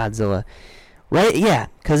before Godzilla. Right? Yeah,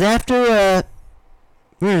 because after... we're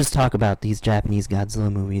going to just talk about these Japanese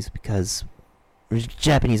Godzilla movies because... Or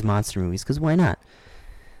Japanese monster movies, because why not?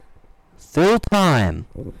 Fill time.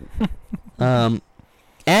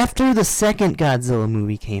 After the second Godzilla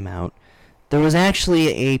movie came out, there was actually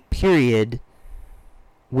a period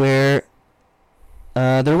where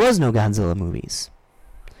there was no Godzilla movies.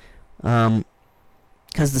 Because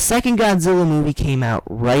the second Godzilla movie came out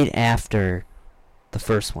right after the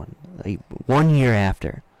first one, like 1 year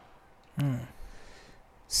after.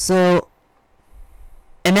 So,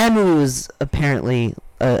 and that movie was apparently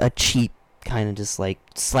a cheap kind of just like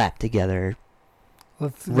slapped together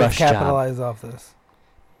Let's rush capitalize off this.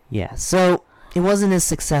 Yeah, so it wasn't as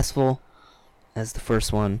successful as the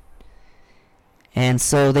first one. And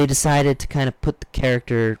so they decided to kind of put the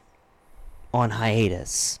character on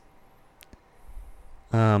hiatus.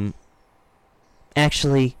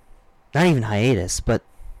 Actually, not even hiatus, but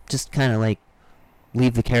just kind of like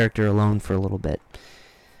leave the character alone for a little bit.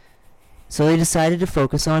 So they decided to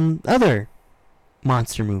focus on other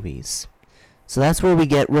monster movies. So that's where we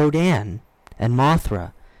get Rodan and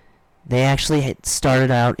Mothra. They actually had started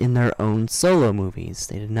out in their own solo movies.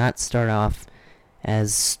 They did not start off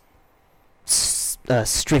as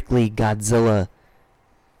strictly Godzilla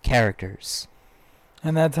characters.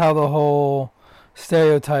 And that's how the whole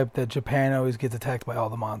stereotype that Japan always gets attacked by all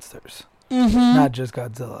the monsters. Not just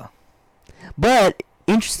Godzilla. But,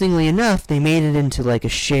 interestingly enough, they made it into like a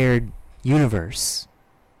shared universe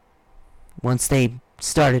once they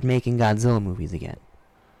started making Godzilla movies again.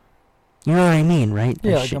 You know what I mean, right?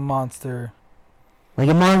 Yeah, like a monster. Like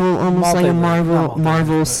a Marvel, almost like a Marvel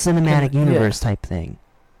Multiverse, cinematic universe type thing.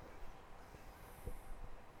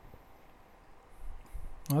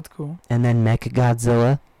 That's cool. And then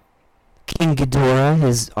Mechagodzilla, King Ghidorah,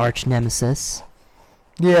 his arch nemesis.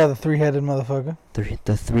 Yeah, the three-headed motherfucker.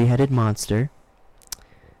 The three-headed monster.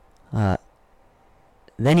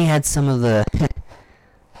 Then he had some of the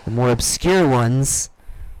the more obscure ones,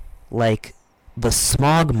 like the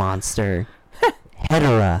Smog Monster,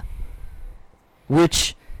 Hedorah,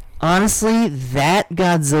 which, honestly, that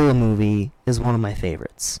Godzilla movie is one of my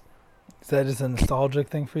favorites. Is that just a nostalgic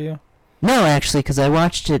thing for you? No, actually, because I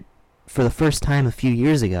watched it for the first time a few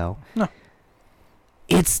years ago. No.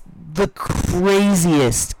 It's the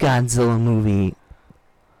craziest Godzilla movie,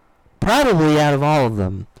 probably out of all of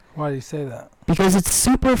them. Why do you say that? Because it's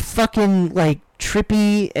super fucking, like,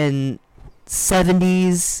 trippy and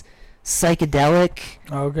 70s psychedelic.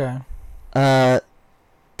 Okay.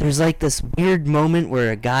 There's, like, this weird moment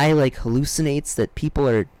where a guy, like, hallucinates that people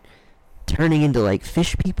are turning into, like,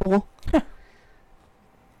 fish people.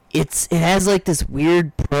 It has, like, this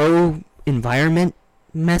weird pro-environment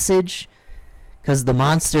message, because the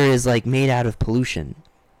monster is, like, made out of pollution.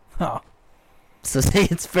 Oh. So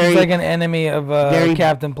it's very... It's like an enemy of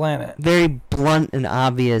Captain Planet. Very blunt and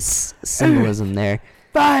obvious symbolism there.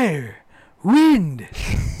 Fire, wind,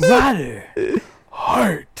 water,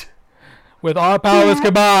 heart. With our powers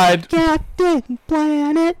combined, Captain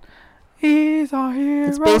Planet. He's our hero.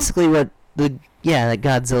 It's basically what that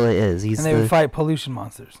Godzilla is. And they would fight pollution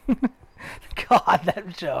monsters. God,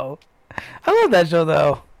 that show. I love that show,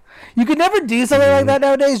 though. You could never do something like that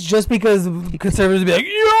nowadays just because conservatives would be like,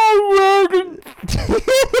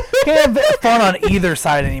 can't have fun on either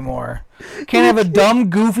side anymore. Can't have a dumb,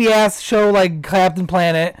 goofy-ass show like Captain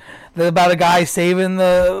Planet about a guy saving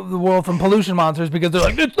the world from pollution monsters because they're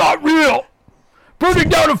like, it's not real. Burning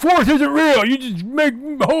down a forest isn't real. You just make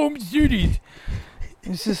home cities.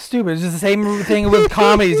 It's just stupid. It's just the same thing with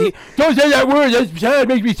comedies. Don't say that word. That's sad. It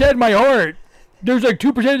makes me sad in my heart. There's like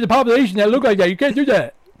 2% of the population that look like that. You can't do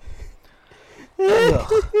that.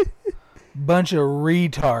 Ugh. Bunch of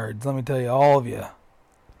retards, let me tell you, all of you.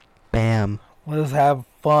 Bam. Let us have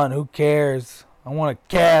fun. Who cares? I want a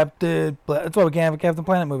Captain. That's why we can't have a Captain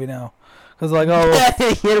Planet movie now. Because like,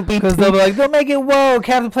 because they'll be like, they'll make it woke.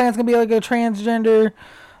 Captain Planet's gonna be like a transgender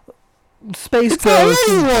space ghost. It's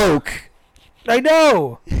already woke. I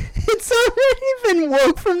know. It's already been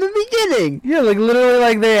woke from the beginning. Yeah, like literally,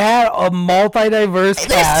 like they had a multi-diverse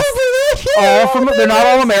cast. They're not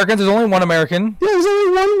all Americans. There's only one American. Yeah, there's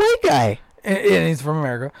only one white guy. And he's from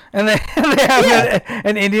America. And they have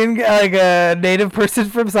an Indian, like a native person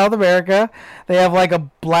from South America. They have like a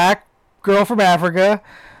black girl from Africa.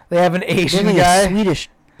 They have an Asian guy.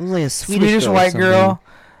 A Swedish white girl.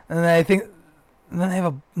 And then I think, and then they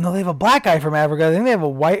have a black guy from Africa. I think they have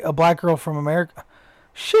a black girl from America.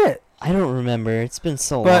 Shit. I don't remember. It's been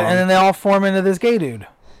so long. And then they all form into this gay dude.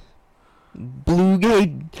 Blue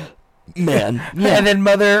gay man. Yeah. And then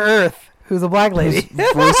Mother Earth, who's a black lady.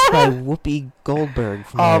 Voiced by Whoopi Goldberg.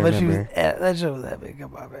 From But she was, that show was epic.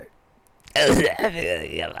 Come on, man.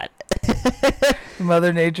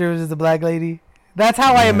 Mother Nature was just a black lady. That's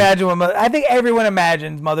how I imagine I think everyone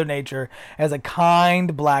imagines Mother Nature as a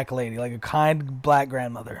kind black lady, like a kind black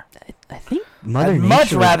grandmother. I think Mother I'd Nature.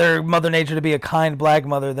 much rather Mother Nature to be a kind black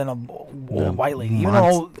mother than a old white lady. Even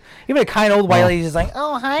a kind old white lady is like,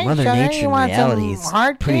 oh hi, Mother sugar, Nature you in want reality some is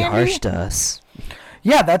hard pretty candy? harsh to us.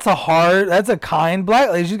 Yeah, that's a kind black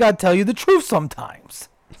lady. She's got to tell you the truth sometimes.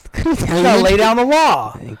 She's got to lay down the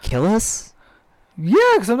law. And kill us? Yeah,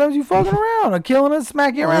 'cause sometimes you fucking around or killing us,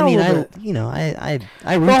 smack you around a little bit.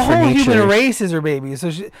 I root The for whole nature. human race is her baby.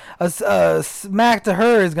 So a smack to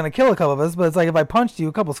her is going to kill a couple of us. But it's like if I punched you,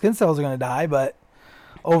 a couple skin cells are going to die. But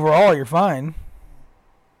overall, you're fine.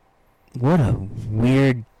 What a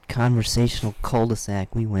weird conversational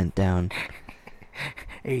cul-de-sac we went down.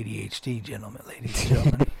 ADHD, gentlemen, ladies and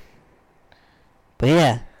gentlemen. But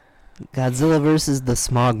yeah, Godzilla versus the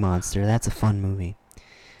Smog Monster. That's a fun movie.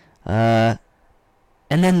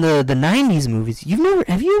 And then the 90s movies.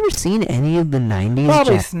 Have you ever seen any of the 90s?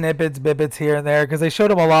 Probably snippets, bippets here and there, because they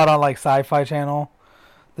showed them a lot on like Sci-Fi Channel,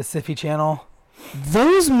 the Sci-Fi Channel.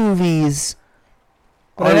 Those movies.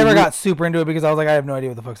 But I never got super into it because I was like, I have no idea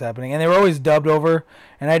what the fuck's happening. And they were always dubbed over,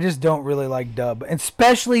 and I just don't really like dub.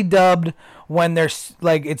 Especially dubbed when there's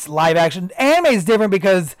like it's live action. Anime is different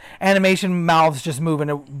because animation mouths just move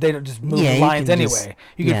and they don't just move lines anyway.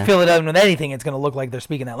 You can fill it up with anything, it's going to look like they're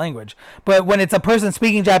speaking that language. But when it's a person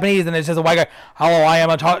speaking Japanese and it's just a white guy, hello, I am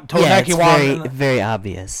a Toneki it's very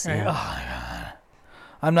obvious. Right? Yeah.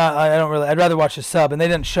 Oh my god. I'd rather watch the sub, and they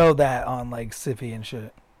didn't show that on like Sippy and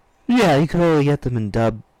shit. Yeah, you could only get them in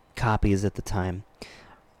dub copies at the time.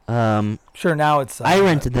 Sure, now it's... I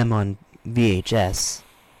rented them on VHS.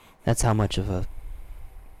 That's how much of a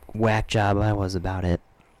whack job I was about it.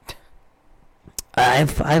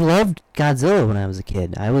 I loved Godzilla when I was a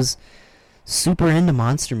kid. I was super into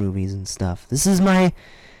monster movies and stuff. This is my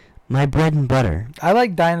bread and butter. I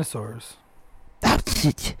like dinosaurs.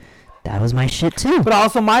 That was my shit too. But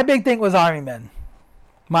also, my big thing was Army Men.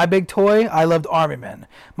 My big toy, I loved Army Men.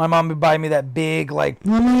 My mom would buy me that big, like...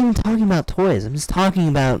 Well, I'm not even talking about toys. I'm just talking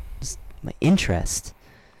about my interest.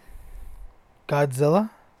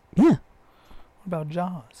 Godzilla? Yeah. What about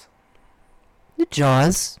Jaws? The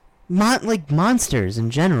Jaws. Like monsters in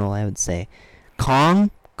general, I would say. Kong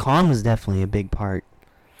was definitely a big part.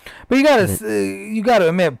 But you gotta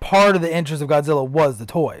admit, part of the interest of Godzilla was the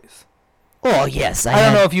toys. Oh, yes. I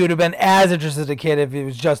don't know if you would have been as interested as a kid if it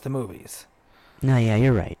was just the movies. No, yeah,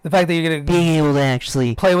 you're right. The fact that you're gonna being able to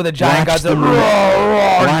actually play with a giant watch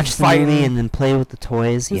Godzilla, watch the movie and then play with the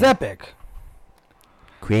toys. It's epic.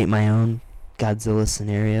 Create my own Godzilla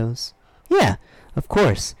scenarios. Yeah, of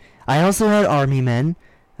course. I also had Army Men.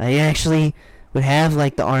 I actually would have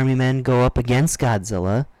like the Army Men go up against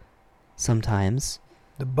Godzilla sometimes.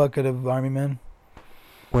 The bucket of Army Men.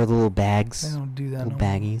 Or the little bags. They don't do that. Little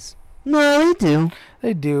baggies. No, they do.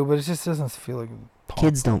 They do, but it just doesn't feel like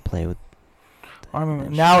kids don't play with Army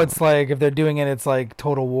Men. Now it's like if they're doing it, it's like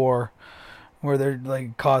Total War, where they're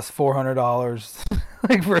like cost $400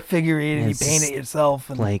 like for a figurine and you paint it yourself.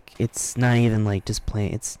 And like it's not even like just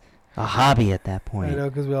playing; it's a hobby at that point. I know,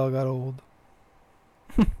 because we all got old.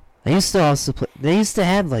 They used to also play. They used to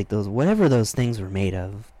have like those whatever those things were made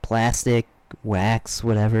of, plastic, wax,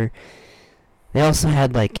 whatever. They also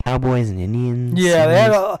had like cowboys and Indians. Yeah, they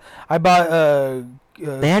had. I bought.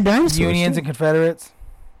 They had dinosaurs. Unions too. and Confederates.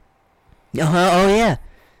 Oh yeah.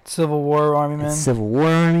 Civil War Army Men. Civil War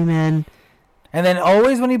Army Men. And then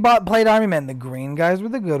always when he played Army Men, the green guys were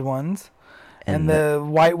the good ones, and the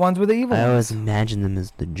white ones were the evil ones. I always imagined them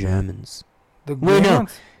as the Germans. The green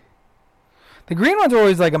ones. The green ones were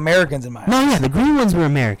always like Americans in my eyes. No, yeah, the green ones were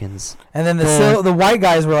Americans. And then the white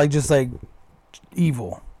guys were like just like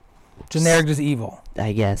evil. Generic, just evil.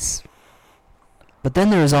 I guess. But then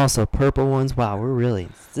there was also purple ones. Wow,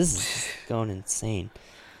 this is going insane.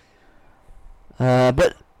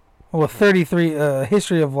 But well, 33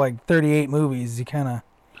 history of like 38 movies. You kind of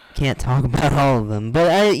can't talk about all of them.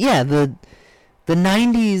 But yeah, the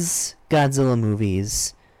 90s Godzilla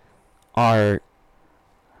movies are,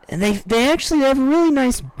 and they actually have a really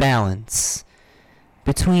nice balance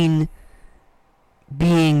between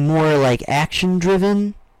being more like action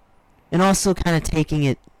driven and also kind of taking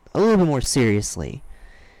it a little bit more seriously.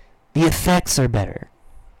 The effects are better.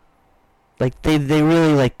 Like they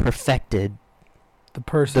really like perfected the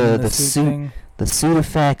person, the suit, the suit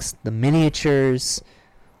effects, the miniatures,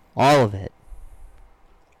 all of it.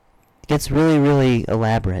 It gets really, really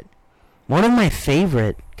elaborate. One of my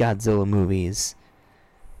favorite Godzilla movies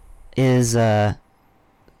is I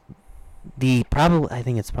think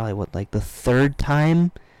it's probably the third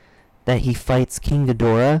time that he fights King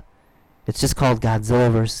Ghidorah. It's just called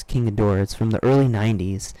Godzilla vs. King Ghidorah. It's from the early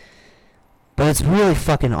 90s. But it's really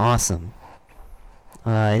fucking awesome.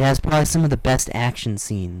 It has probably some of the best action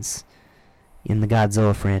scenes in the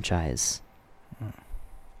Godzilla franchise.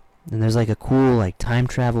 And there's like a cool like time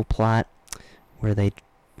travel plot where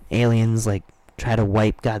aliens like try to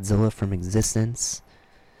wipe Godzilla from existence.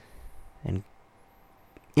 And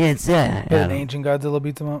it's But an ancient Godzilla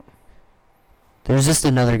beats him up. There's just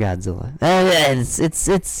another Godzilla.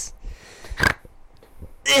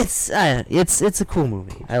 It's a cool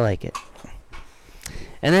movie. I like it.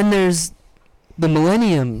 And then there's the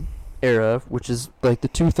Millennium era, which is like the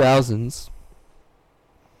 2000s.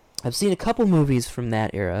 I've seen a couple movies from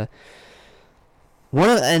that era. One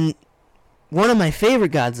of my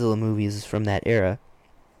favorite Godzilla movies is from that era.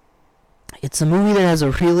 It's a movie that has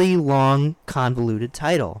a really long, convoluted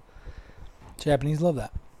title. Japanese love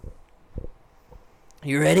that.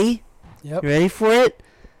 You ready? Yep. You ready for it?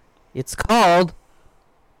 It's called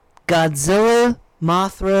Godzilla,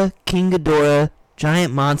 Mothra, King Ghidorah,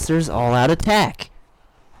 Giant Monsters All Out Attack.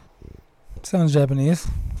 Sounds Japanese.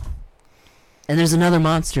 And there's another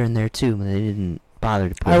monster in there too, but they didn't bother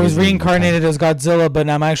to put I was his name in the reincarnated as Godzilla, but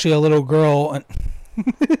I'm actually a little girl. And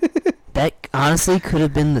that honestly could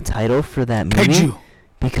have been the title for that movie. Kaiju.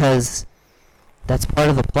 Because that's part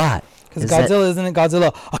of the plot. Because Godzilla isn't it Godzilla?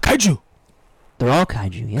 A kaiju. They're all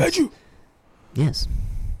kaiju, yes. Kaiju. Yes.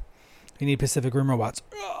 You need Pacific Rim robots.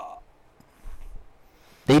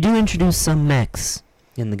 They do introduce some mechs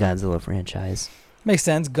in the Godzilla franchise. Makes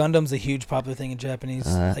sense. Gundam's a huge popular thing in Japanese,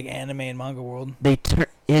 like anime and manga world. They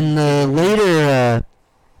in the later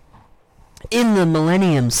in the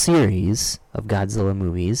Millennium series of Godzilla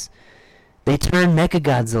movies, they turn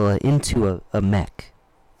Mechagodzilla into a mech,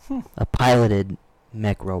 a piloted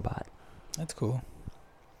mech robot. That's cool.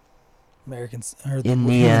 Americans or In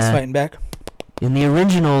the humans fighting back. In the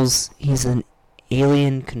originals, he's an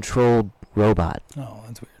alien-controlled robot. Oh,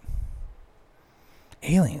 that's weird.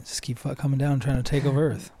 Aliens just keep coming down trying to take over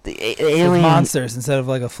Earth. The With monsters instead of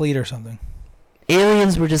like a fleet or something.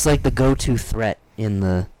 Aliens were just like the go-to threat in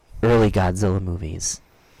the early Godzilla movies.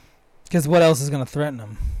 Because what else is going to threaten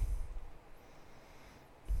them?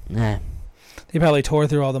 Nah. They probably tore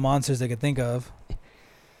through all the monsters they could think of.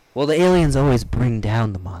 Well, the aliens always bring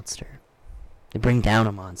down the monster. They bring down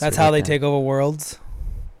a monster. That's how they take over worlds.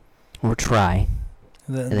 Or try.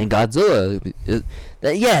 And then Godzilla.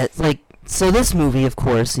 It's like, so this movie, of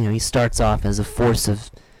course, he starts off as a force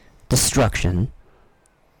of destruction.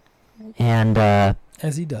 And,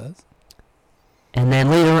 as he does. And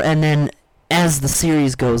then as the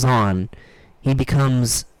series goes on, he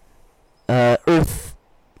becomes Earth-saving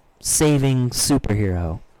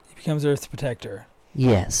superhero. He becomes Earth's protector.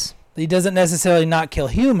 Yes. He doesn't necessarily not kill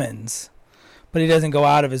humans, but he doesn't go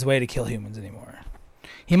out of his way to kill humans anymore.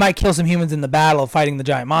 He might kill some humans in the battle fighting the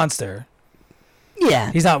giant monster.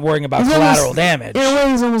 Yeah. He's not worrying about collateral damage. In a way,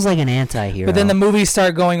 he's almost like an anti-hero. But then the movies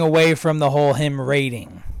start going away from the whole him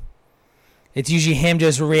raiding. It's usually him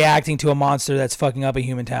just reacting to a monster that's fucking up a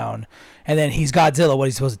human town. And then he's Godzilla. What,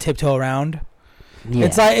 he's supposed to tiptoe around? Yeah.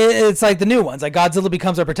 It's like the new ones. Like Godzilla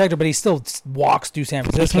becomes our protector, but he still walks through San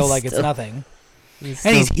Francisco like it's nothing.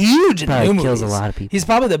 And he's huge in the new movies. Kills a lot of people. He's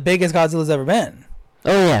probably the biggest Godzilla's ever been.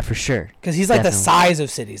 Oh yeah, for sure. Because he's like the size of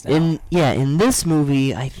cities now. In this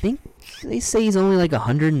movie, I think they say he's only like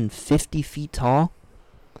 150 feet tall.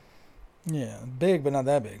 Yeah, big, but not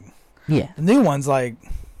that big. Yeah. The new one's like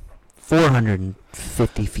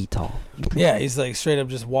 450 feet tall. Yeah, he's like straight up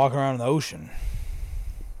just walking around in the ocean.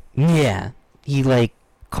 Yeah, he like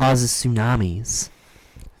causes tsunamis.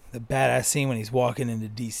 The badass scene when he's walking into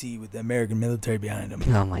D.C. with the American military behind him.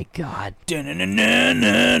 Oh my god. Hey,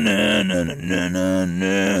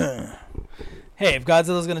 if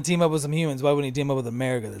Godzilla's gonna team up with some humans, why wouldn't he team up with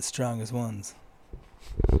America, the strongest ones?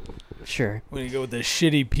 Sure. Wouldn't he go with the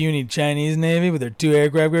shitty, puny Chinese Navy with their 2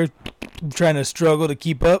 aircraft carriers trying to struggle to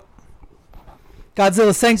keep up?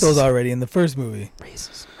 Godzilla sank those already in the first movie.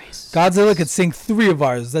 Racist. Godzilla could sink 3 of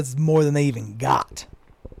ours. That's more than they even got.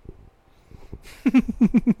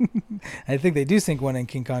 I think they do sink one in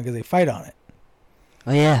King Kong because they fight on it.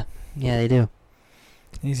 Oh yeah, yeah they do.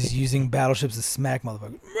 And he's just using battleships to smack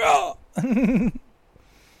motherfuckers.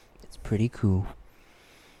 It's pretty cool.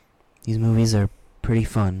 These movies are pretty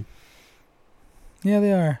fun. Yeah,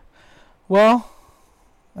 they are. Well,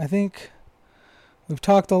 I think we've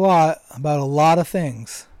talked a lot about a lot of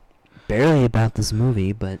things. Barely about this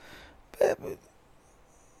movie, but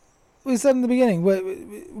we said in the beginning,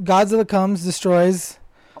 Godzilla comes, destroys,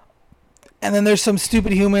 and then there's some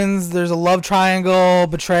stupid humans. There's a love triangle,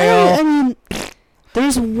 betrayal. I mean,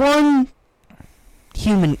 there's one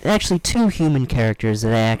human, actually 2 human characters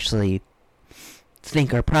that I actually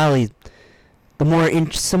think are probably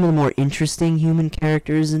some of the more interesting human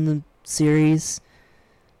characters in the series.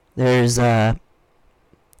 There's the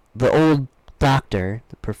old doctor,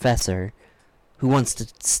 the professor, who wants to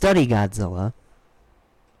study Godzilla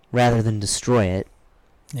rather than destroy it.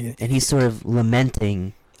 And he's sort of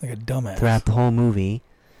lamenting like a dumbass throughout the whole movie.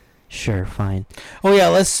 Sure, fine. Oh yeah,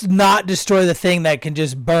 let's not destroy the thing that can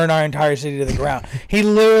just burn our entire city to the ground. He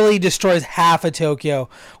literally destroys half of Tokyo,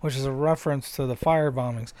 which is a reference to the fire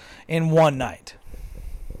bombings, in one night.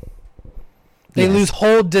 They lose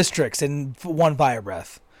whole districts in one fire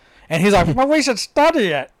breath. And he's like, well, we should study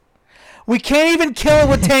it. We can't even kill it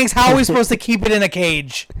with tanks. How are we supposed to keep it in a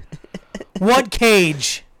cage? What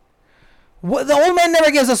cage? What, the old man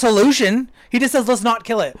never gives a solution. He just says, let's not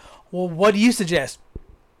kill it. Well, what do you suggest?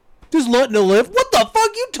 Just letting it live? What the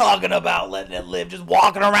fuck you talking about, letting it live? Just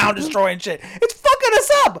walking around destroying shit. It's fucking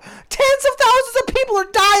us up. Tens of thousands of people are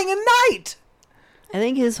dying a night. I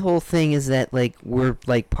think his whole thing is that, like, we're,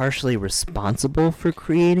 like, partially responsible for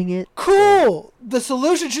creating it. Cool. The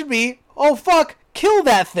solution should be, oh, fuck, kill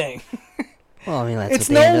that thing. Well, I mean, that's it's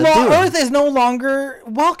what they end up doing. Earth is no longer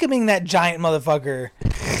welcoming that giant motherfucker.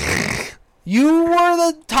 You were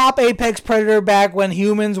the top apex predator back when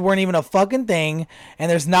humans weren't even a fucking thing, and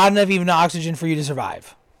there's not enough even oxygen for you to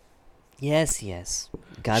survive. Yes.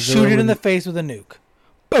 Godzilla Shoot it in the face with a nuke.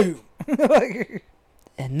 Boom.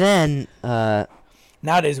 And then,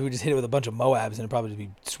 nowadays we just hit it with a bunch of Moabs and it'd probably be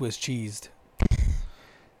Swiss cheesed.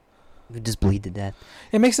 we just bleed to death.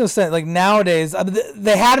 It makes no sense. Like nowadays,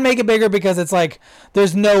 they had to make it bigger because it's like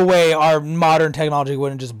there's no way our modern technology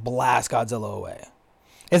wouldn't just blast Godzilla away.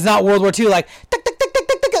 It's not World War II, like, tick, tick, tick, tick,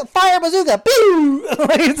 tick, tick, fire bazooka, boo!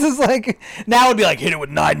 Like, it's just like, now it'd be like, hit it with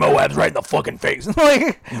 9 Moabs right in the fucking face.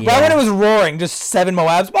 Like, right when it was roaring, just 7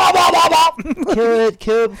 Moabs, blah, blah, blah, blah.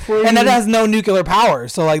 Kill it before and that has no nuclear power,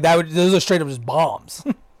 so, like, those are straight up just bombs.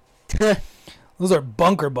 Those are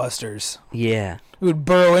bunker busters. Yeah. We would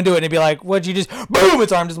burrow into it and it'd be like, what'd you just, boom,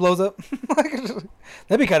 its arm just blows up.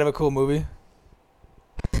 That'd be kind of a cool movie.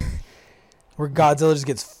 Where Godzilla just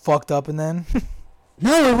gets fucked up and then...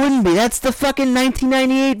 No, it wouldn't be. That's the fucking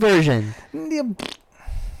 1998 version.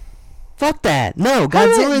 Fuck that. No,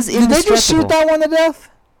 Godzilla's indestructible. Did they just shoot that one to death?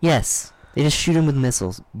 Yes. They just shoot him with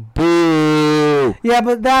missiles. Boo! Yeah,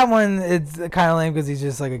 but that one, it's kind of lame because he's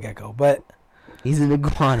just like a gecko, but... He's an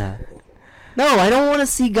iguana. No, I don't want to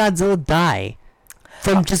see Godzilla die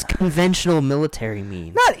from just conventional military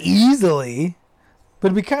means. Not easily, but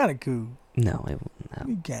it'd be kind of cool. No, it It'd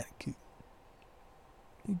be kind of cool.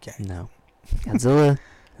 No. Godzilla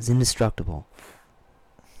is indestructible.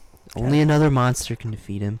 Only another monster can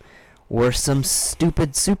defeat him, or some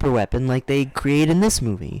stupid super weapon like they create in this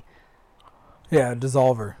movie. Yeah,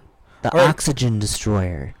 Dissolver. The oxygen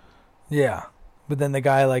destroyer. Yeah, but then the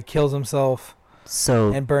guy like kills himself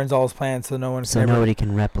and burns all his plants, so nobody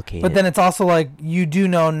can replicate it. But then it's also like you do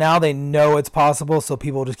know now they know it's possible, so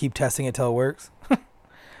people just keep testing it till it works.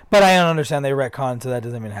 But I don't understand they retcon, so that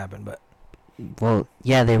doesn't even happen. But well,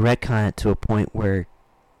 yeah, they retcon it to a point where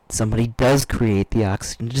somebody does create the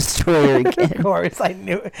oxygen destroyer again. Of course, I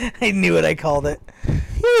knew it. I called it.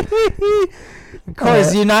 Of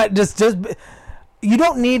course, you're not just you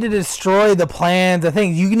don't need to destroy the plans, the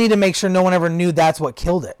things. You need to make sure no one ever knew that's what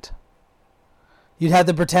killed it. You'd have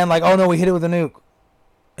to pretend like, oh no, we hit it with a nuke,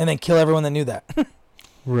 and then kill everyone that knew that.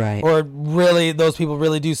 Right. Or really, those people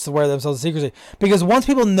really do swear themselves to secrecy. Because once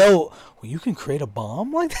people know, well, you can create a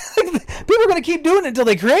bomb like that, people are going to keep doing it until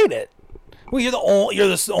they create it. Well, you're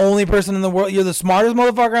the only person in the world. You're the smartest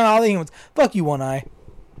motherfucker on all the humans. Fuck you, one eye.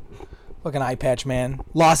 Fucking eye patch man.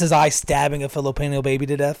 Lost his eye stabbing a Filipino baby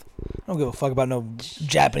to death. I don't give a fuck about no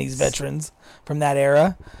Japanese veterans from that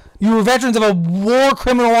era. You were veterans of a war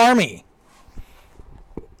criminal army.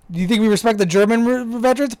 Do you think we respect the German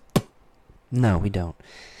veterans? No, we don't.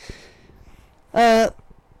 But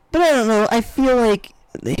I don't know. I feel like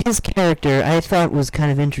his character, I thought, was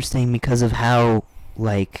kind of interesting because of how,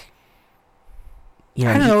 like, you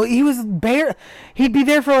know, I don't know. He was he'd be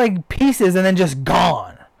there for like pieces and then just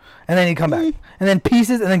gone, and then he'd come back, and then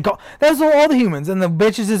pieces and then go. That's all the humans, and the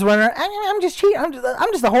bitches just run around. I'm just cheating. I'm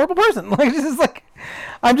just a horrible person. Like just like,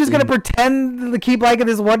 I'm just gonna pretend to keep liking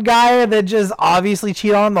this one guy that just obviously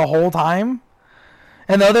cheat on him the whole time.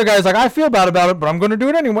 And the other guy's like, I feel bad about it, but I'm going to do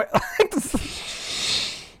it anyway.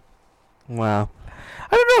 Wow.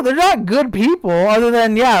 I don't know. They're not good people, other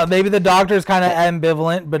than, yeah, maybe the doctor's kind of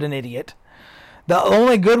ambivalent, but an idiot. The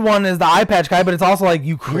only good one is the eye patch guy, but it's also like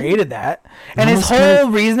you created that, and his Almost whole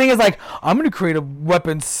reasoning is like, I'm gonna create a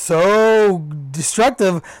weapon so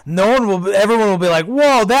destructive, everyone will be like,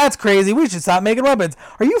 whoa, that's crazy. We should stop making weapons.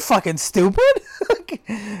 Are you fucking stupid?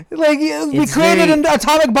 Like we created an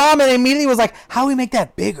atomic bomb, and immediately was like, how do we make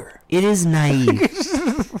that bigger? It is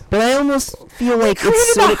naive, but I almost feel like Created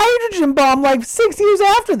it's the sort of, hydrogen bomb like 6 years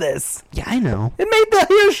after this. yeah, I know. It made the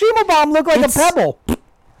Hiroshima bomb look like It's- a pebble.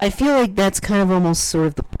 I feel like that's kind of almost sort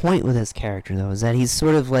of the point with his character, though, is that he's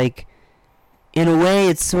sort of like, in a way,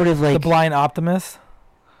 it's sort of like The blind optimist.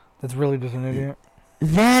 That's really just an idiot.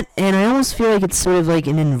 that, and I almost feel like it's sort of like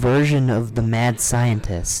an inversion of the mad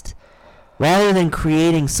scientist. Rather than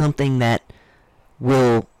creating something that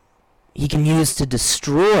he can use to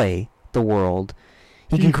destroy the world,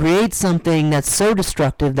 he can create something that's so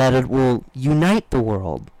destructive that it will unite the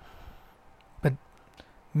world.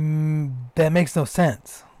 That makes no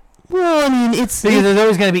sense. Well, I mean, it's Because there's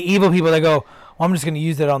always going to be evil people that go, well, I'm just going to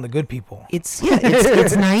use that on the good people. it's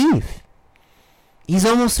naive. He's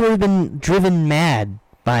almost sort of been driven mad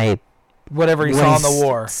by Whatever he what saw in the he's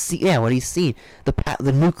war. what he's seen,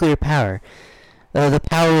 the nuclear power, the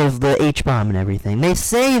power of the H-bomb and everything. They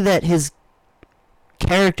say that his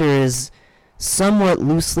character is somewhat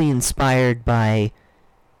loosely inspired by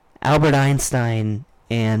Albert Einstein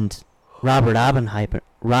and Robert Oppenheimer,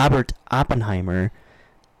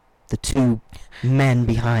 the two men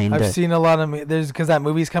behind. I've seen a lot of because that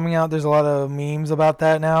movie's coming out. There's a lot of memes about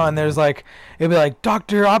that now, and there's like it'd be like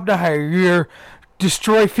Dr. Oppenheimer, you're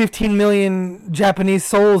destroy 15 million Japanese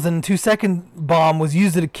souls in 2-second bomb was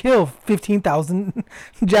used to kill 15,000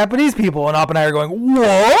 Japanese people, and Oppenheimer going,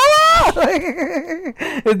 what?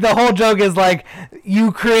 The whole joke is like,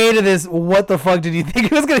 you created this. What the fuck did you think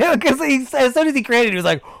it was gonna happen? Because as soon as he created it, he was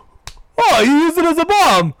like, oh, you used it as a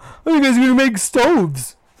bomb. Oh, you guys are gonna make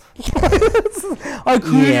stoves. I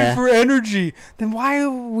created it for energy. Then why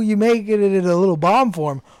were you making it in a little bomb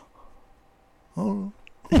form? Oh.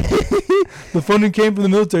 The funding came from the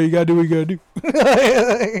military. You gotta do what you gotta do.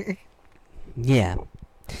 Yeah,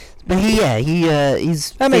 but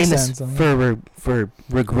he's That makes famous sense. for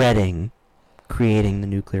regretting creating the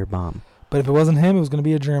nuclear bomb. But if it wasn't him, it was gonna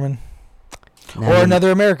be a German Now, or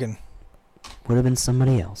another American. would have been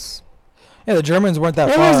somebody else. Yeah, the Germans weren't that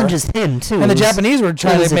It far. wasn't just him too. And the Japanese were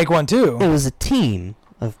trying to make one too. It was a team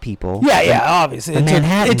of people. Yeah, obviously. The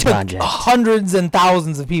Manhattan it took Project. hundreds and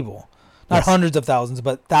thousands of people. Not Yes. hundreds of thousands,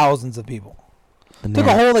 but thousands of people. The Took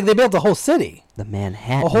a whole, they built a whole city. the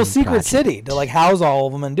Manhattan A whole secret Project. city to house all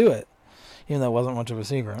of them and do it. Even though it wasn't much of a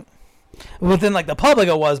secret. Within the public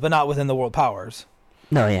it was, but not within the world powers.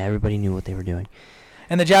 No, yeah, everybody knew what they were doing.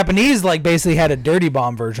 And the Japanese basically had a dirty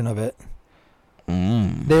bomb version of it.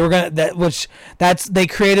 They were they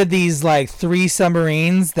created these 3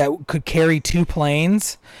 submarines that could carry 2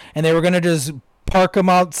 planes, and they were gonna just park them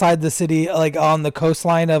outside the city, on the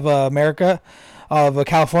coastline of America, of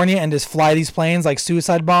California, and just fly these planes like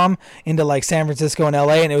suicide bomb into San Francisco and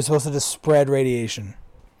LA, and it was supposed to just spread radiation.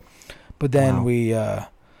 But then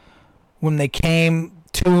when they came,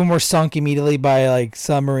 2 of them were sunk immediately by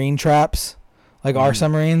submarine traps, our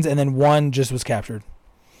submarines, and then 1 just was captured.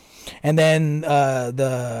 And then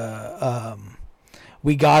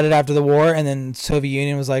we got it after the war, and then Soviet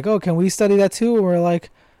Union was like, "Oh, can we study that too?" And we're like,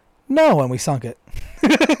 "No," and we sunk it.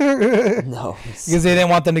 No, Because they didn't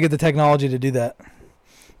want them to get the technology to do that.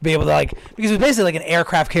 Be able to because it was basically an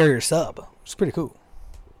aircraft carrier sub, which is pretty cool.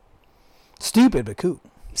 Stupid but cool.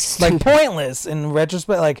 Pointless in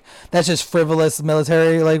retrospect. That's just frivolous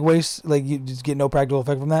military waste. You just get no practical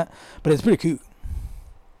effect from that. But it's pretty cool.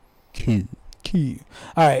 Cool.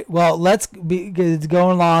 All right. Well, let's it's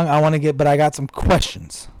going along. But I got some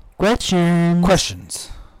questions. Questions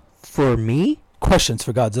for me. Questions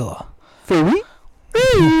for Godzilla. For me.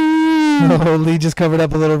 Oh, Lee just covered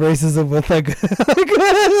up a little racism with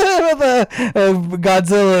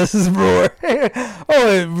Godzilla's roar.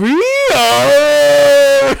 Oh, Rio!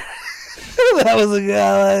 That was a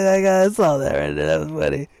guy. I saw that right there. That was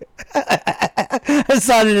funny. I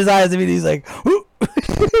saw it in his eyes. He's like,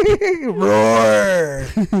 roar.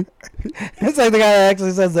 It's like the guy that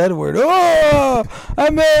actually says that word. Oh, I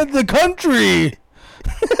meant the country.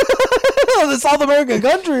 The South American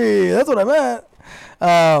country. That's what I meant.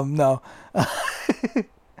 No.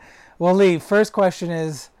 Well, Lee, first question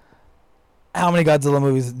is, how many Godzilla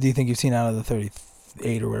movies do you think you've seen out of the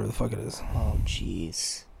 38 or whatever the fuck it is? Oh,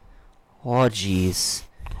 jeez. Oh, Jesus.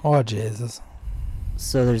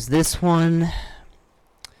 So there's this one.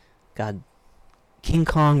 King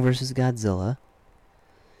Kong versus Godzilla.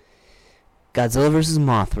 Godzilla versus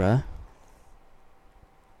Mothra.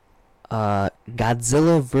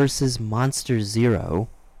 Godzilla vs. Monster Zero,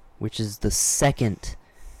 which is the second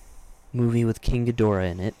movie with King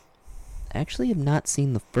Ghidorah in it. I actually have not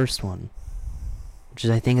seen the first one, which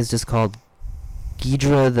I think is just called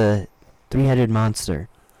Ghidorah the Three-Headed Monster.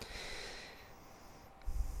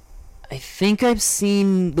 I think I've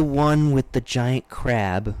seen the one with the giant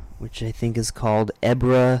crab, which I think is called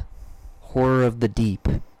Ebra Horror of the Deep.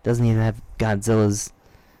 Doesn't even have Godzilla's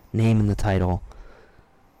name in the title.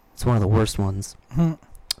 It's one of the worst ones.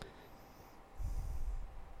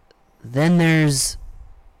 Then there's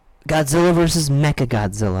Godzilla vs.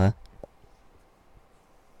 Mechagodzilla,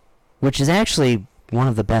 which is actually one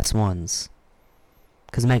of the best ones,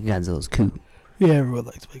 because Mechagodzilla's cool. Yeah, everyone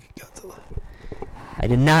likes Godzilla. I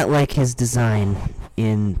did not like his design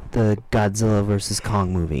in the Godzilla vs.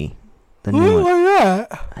 Kong movie. The new one. Why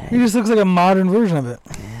not? He just looks like a modern version of it.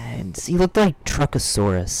 He looked like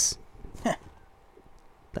Truckosaurus.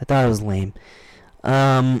 I thought it was lame.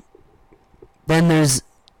 Then there's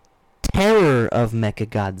Terror of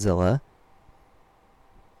Mechagodzilla,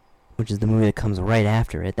 which is the movie that comes right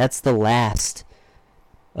after it. That's the last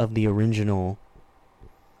of the original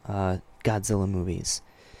Godzilla movies.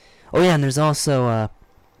 Oh yeah, and there's also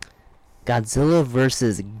Godzilla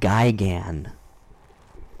vs. Gigan.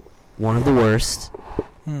 One of the worst.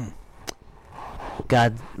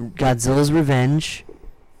 Godzilla's Revenge.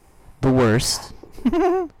 The worst.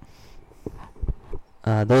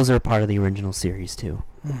 Those are part of the original series too.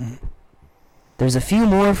 There's a few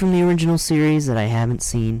more from the original series that I haven't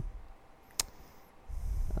seen.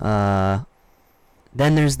 Then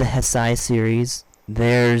there's the Heisei series.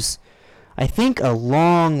 There's, I think, a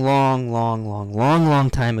long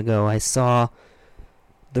time ago, I saw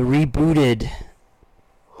the rebooted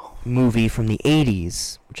movie from the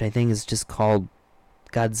 80s, which I think is just called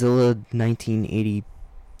Godzilla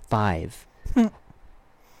 1985.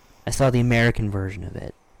 I saw the American version of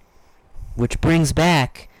it, which brings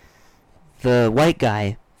back the white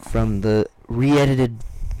guy from the re-edited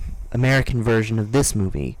American version of this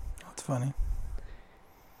movie. That's funny.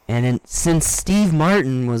 And since Steve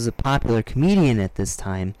Martin was a popular comedian at this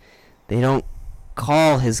time, they don't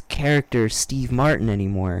call his character Steve Martin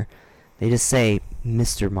anymore. They just say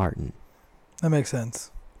Mr. Martin. That makes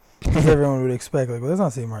sense. As everyone would expect. Like, well, that's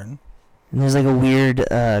not Steve Martin. And there's like a weird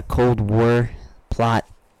Cold War plot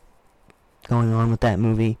going on with that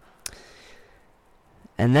movie.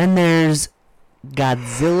 And then there's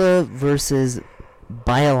Godzilla vs.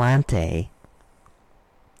 Biollante,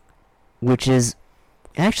 which is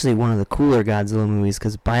actually one of the cooler Godzilla movies,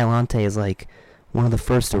 because Biollante is like one of the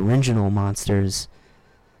first original monsters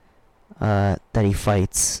that he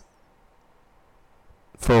fights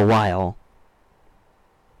for a while.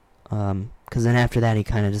 Because then after that he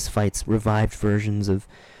kind of just fights revived versions of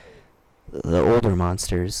the older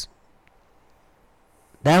monsters.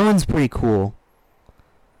 That one's pretty cool.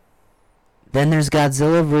 Then there's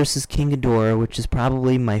Godzilla vs. King Ghidorah, which is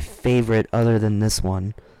probably my favorite other than this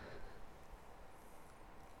one.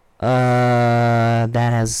 That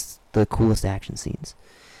has the coolest action scenes.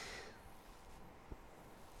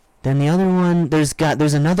 Then the other one, there's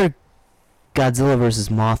another Godzilla vs.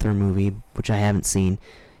 Mothra movie, which I haven't seen.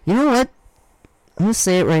 You know what? I'm gonna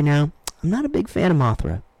say it right now. I'm not a big fan of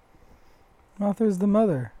Mothra. Mothra's the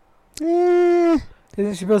mother.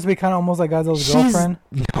 Isn't she supposed to be kind of almost like Godzilla's girlfriend?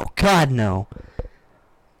 No, God, no.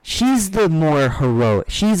 She's the more heroic.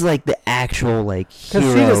 She's like the actual like hero.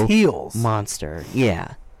 Because she just heals. Monster.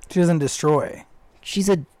 Yeah. She doesn't destroy. She's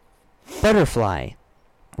a butterfly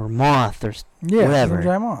or moth or whatever. She's a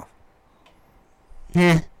giant moth.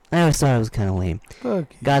 I always thought it was kind of lame.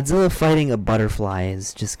 Okay. Godzilla fighting a butterfly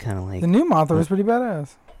is just kind of like... The new Mothra was pretty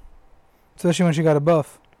badass. Especially when she got a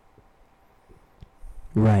buff.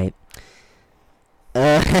 Right.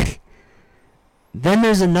 Then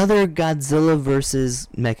there's another Godzilla vs.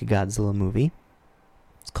 Mechagodzilla movie.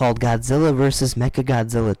 It's called Godzilla vs.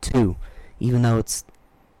 Mechagodzilla 2, even though it's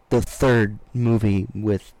the third movie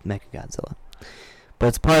with Mechagodzilla. But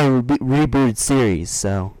it's part of a rebooted series,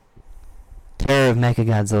 so... Terror of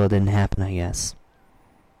Mechagodzilla didn't happen, I guess.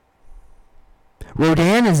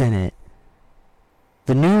 Rodan is in it.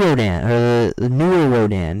 The new Rodan, or the newer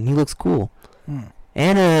Rodan. He looks cool.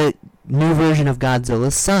 And a new version of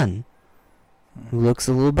Godzilla's son, who looks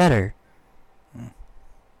a little better.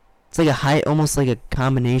 It's like almost like a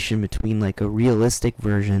combination between like a realistic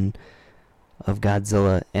version of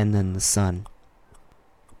Godzilla and then the son.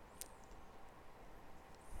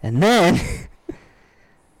 And then,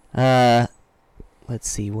 let's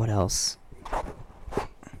see, what else?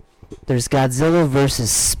 There's Godzilla vs.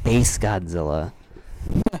 Space Godzilla,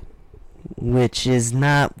 which is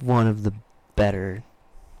not one of the better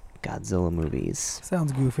Godzilla movies.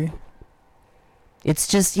 Sounds goofy. It's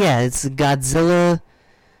just, yeah, it's a Godzilla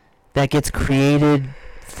that gets created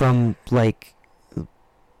from, like,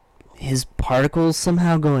 his particles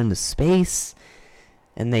somehow go into space,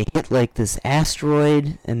 and they hit, like, this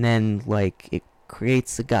asteroid, and then, like, it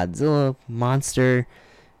creates the Godzilla monster.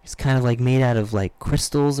 It's kind of, like, made out of, like,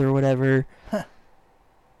 crystals or whatever. Huh.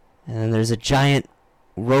 And then there's a giant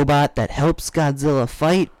robot that helps Godzilla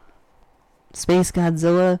fight Space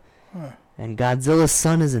Godzilla. Huh. And Godzilla's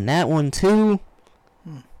son is in that one, too.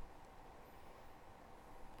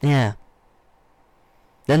 Yeah.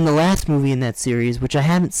 Then the last movie in that series, which I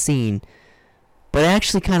haven't seen, but it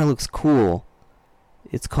actually kind of looks cool.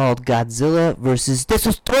 It's called Godzilla vs.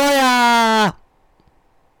 Destroyer!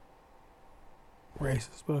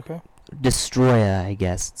 Racist, but okay. Destroyer, I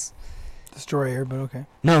guess. It's, Destroyer, but okay.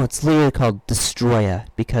 no, it's literally called Destroyer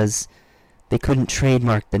because they couldn't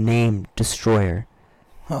trademark the name Destroyer.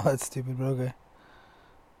 Oh, that's stupid, but okay.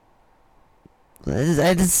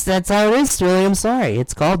 That's how it is, Sterling. I'm sorry.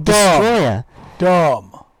 It's called Dumb. Destroyer.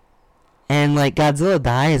 Dumb. And, like, Godzilla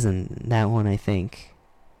dies in that one, I think.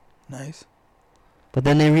 Nice. But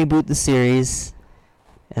then they reboot the series,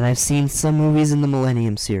 and I've seen some movies in the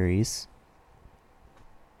Millennium series.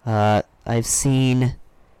 I've seen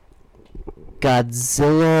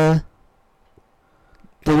Godzilla,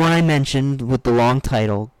 the one I mentioned with the long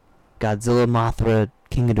title, Godzilla, Mothra,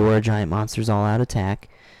 King Ghidorah, Giant Monsters All Out Attack.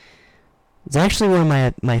 It's actually one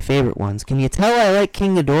of my favorite ones. Can you tell I like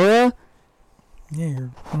King Ghidorah? Yeah,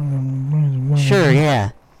 you're... Sure, yeah.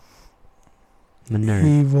 I'm a nerd.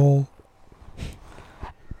 Evil.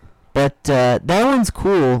 But that one's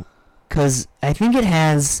cool because I think it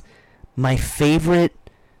has my favorite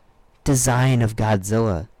design of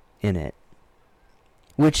Godzilla in it,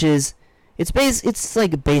 which is it's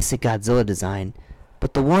like a basic Godzilla design,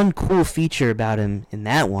 but the one cool feature about him in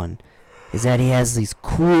that one is that he has these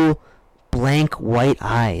cool blank white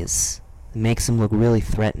eyes. It makes him look really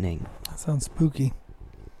threatening. That sounds spooky.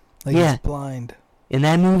 Like Yeah. he's blind. In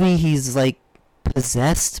that movie, he's like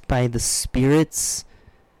possessed by the spirits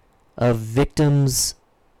of victims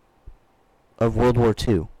of World War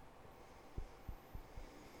II.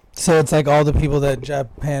 So it's like all the people that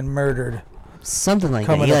Japan murdered. Something like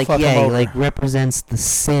Coming that. to fuck him He over. like represents the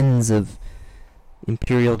sins of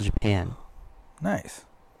Imperial Japan. Nice.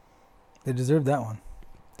 They deserve that one.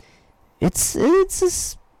 It's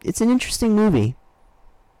an interesting movie.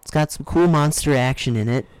 It's got some cool monster action in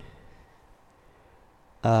it.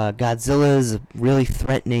 Godzilla is a really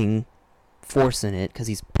threatening force in it because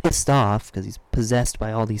he's pissed off because he's possessed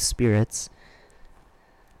by all these spirits.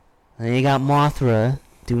 And then you got Mothra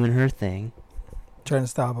doing her thing. Trying to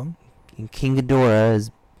stop him. And King Ghidorah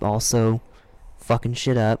is also fucking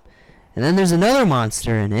shit up. And then there's another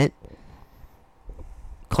monster in it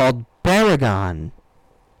called Baragon.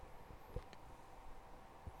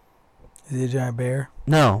 Is he a giant bear?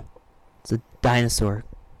 No, it's a dinosaur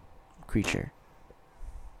creature.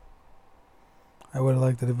 I would have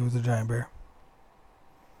liked it if it was a giant bear.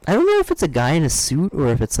 I don't know if it's a guy in a suit or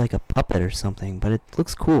if it's like a puppet or something, but it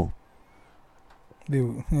looks cool.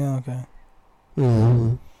 Dude, yeah, okay.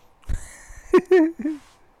 Mm.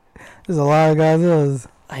 There's a lot of Godzillas.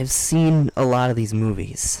 I've seen a lot of these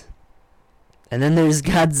movies. And then there's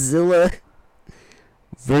Godzilla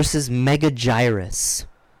versus Megagyrus,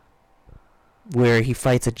 where he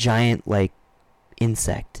fights a giant, like,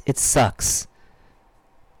 insect. It sucks.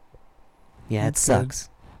 Yeah, That's it good. sucks.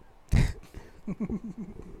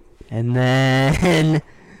 And then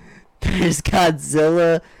there's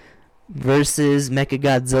Godzilla versus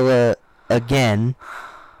Mechagodzilla again.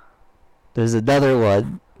 There's another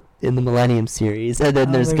one in the Millennium series. And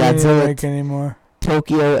then there's I don't think we need to Godzilla make anymore.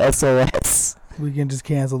 Tokyo SOS. We can just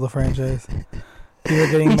cancel the franchise. People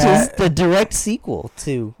are getting Which is mad. the direct sequel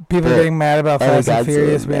to... People are getting mad about other Fast and Godzilla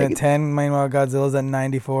Furious being Mega- at 10. Meanwhile, Godzilla's at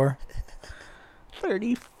 94.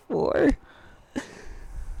 34.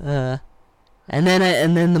 And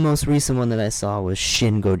then the most recent one that I saw was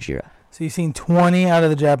Shin Gojira. So you've seen 20 out of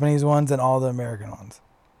the Japanese ones and all the American ones.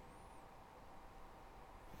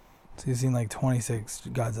 So you've seen like 26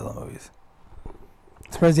 Godzilla movies.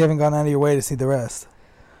 Surprised you haven't gone out of your way to see the rest.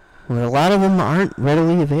 Well, a lot of them aren't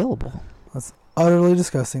readily available. Utterly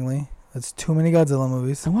disgustingly. That's too many Godzilla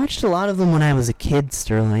movies. I watched a lot of them when I was a kid,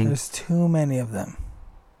 Sterling. There's too many of them.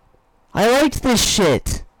 I liked this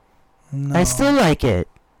shit. No. I still like it.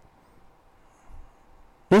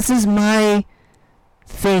 This is my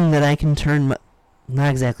thing that I can not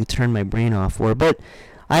exactly turn my brain off for, but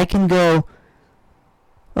I can go,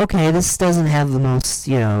 okay, this doesn't have the most,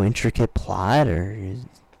 intricate plot or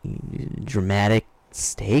dramatic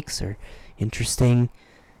stakes or interesting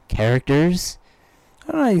characters.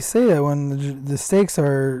 I don't know how you say that when the stakes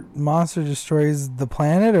are monster destroys the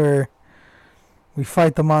planet or we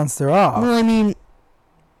fight the monster off. Well, I mean,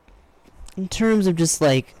 in terms of just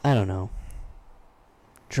like, I don't know,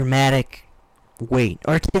 dramatic weight,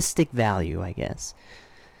 artistic value, I guess.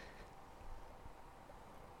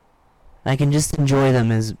 I can just enjoy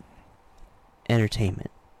them as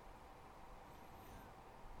entertainment.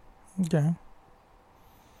 Okay.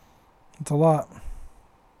 It's a lot.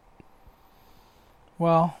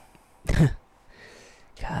 Well,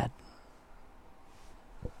 God.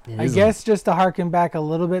 I guess just to harken back a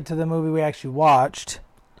little bit to the movie we actually watched.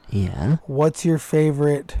 Yeah. What's your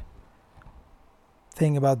favorite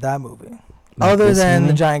thing about that movie? Like Other this than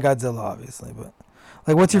movie? the giant Godzilla, obviously, but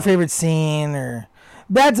like, what's your favorite scene? Or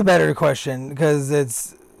that's a better question because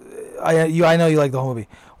it's I know you like the whole movie.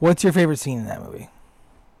 What's your favorite scene in that movie?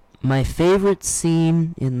 My favorite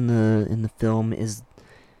scene in the film is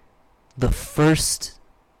the first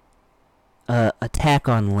attack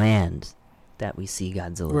on land that we see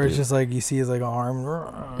Godzilla Where do. it's just like you see his like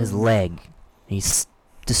arm, His leg. He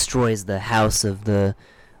destroys the house of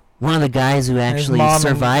one of the guys who actually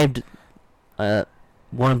survived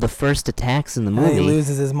one of the first attacks in the movie. And he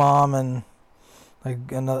loses his mom and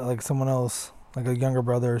like someone else, like a younger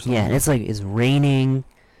brother or something. Yeah, and it's raining.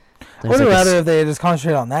 I would have rather if they had just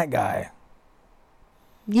concentrated on that guy.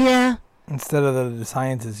 Yeah. Instead of the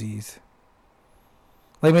scientists.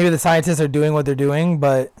 Like maybe the scientists are doing what they're doing,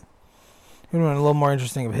 but it would have been a little more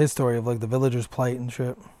interesting of his story of like the villagers' plight and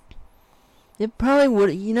shit. It probably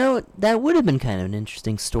would. That would have been kind of an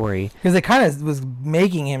interesting story. Because it kind of was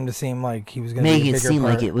making him to seem like he was going to be a bigger Making it seem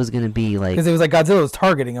part. like it was going to be like... Because it was like Godzilla was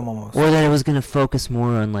targeting him almost. Or that it was going to focus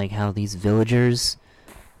more on like how these villagers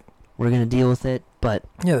were going to deal with it, but...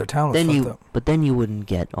 Yeah, their town was fucked up. But then you wouldn't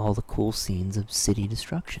get all the cool scenes of city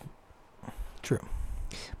destruction. True.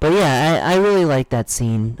 But yeah, I really like that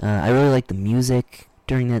scene. I really like the music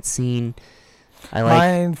during that scene.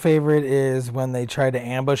 My favorite is when they try to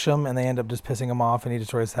ambush him and they end up just pissing him off and he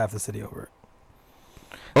destroys half the city over it.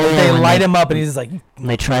 Oh, yeah, they light him up and he's just like...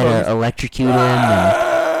 They try to electrocute him.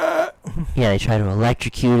 Yeah, they try to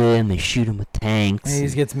electrocute him. They shoot him with tanks. And he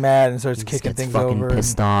just gets mad and starts kicking things over. He gets fucking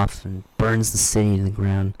pissed off and burns the city to the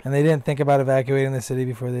ground. And they didn't think about evacuating the city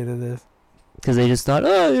before they did this. Because they just thought,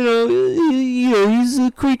 he's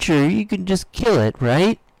a creature. You can just kill it,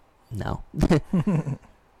 right? No.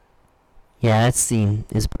 Yeah, that scene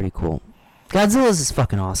is pretty cool. Godzilla's is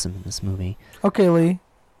fucking awesome in this movie. Okay, Lee.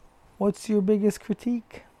 What's your biggest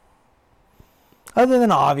critique? Other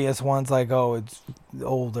than obvious ones like, oh, it's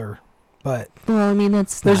older. But well, I mean,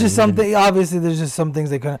 there's just something. Obviously, there's just some things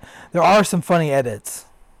they couldn't. There are some funny edits.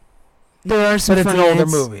 There are some. But it's an older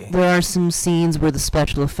movie. There are some scenes where the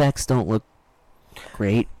special effects don't look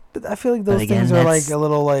great. But I feel like those things are like a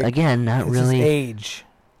little like. Again, not really. Just age.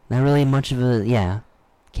 Not really much of a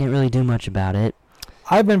Can't really do much about it.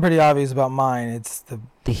 I've been pretty obvious about mine. It's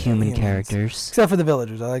the human characters, except for the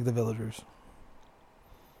villagers. I like the villagers.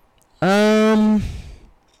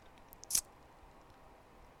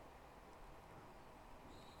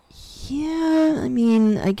 Yeah, I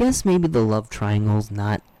mean, I guess maybe the love triangle's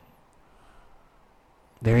not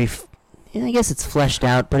very... I guess it's fleshed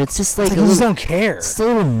out, but it's just like... You just don't care. It's a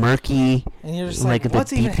little murky. And you're just like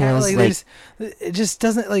what's the even details, happening? It just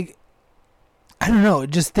doesn't, like... I don't know.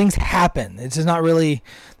 Just things happen. It's just not really...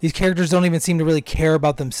 These characters don't even seem to really care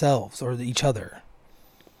about themselves or each other.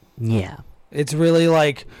 Yeah. It's really,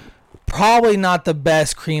 like, probably not the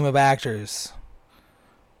best cream of actors.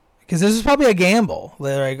 Because this is probably a gamble.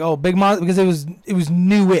 They're like, oh, big monster, because it was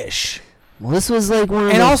newish. Well, this was like one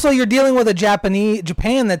of And also, you're dealing with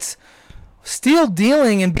Japan that's still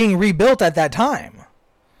dealing and being rebuilt at that time.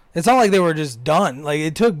 It's not like they were just done. Like,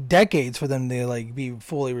 it took decades for them to, like, be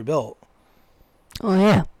fully rebuilt. Oh,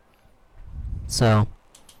 yeah. So,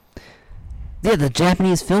 yeah, the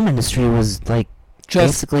Japanese film industry was, like,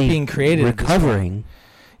 just basically being created, recovering.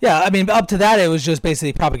 Yeah, I mean, up to that, it was just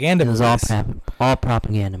basically propaganda movies. It was all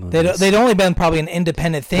propaganda movies. They'd only been probably an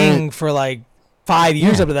independent thing for, like, 5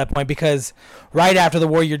 years up to that point, because right after the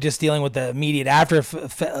war, you're just dealing with the immediate after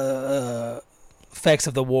effects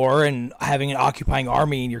of the war and having an occupying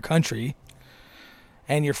army in your country,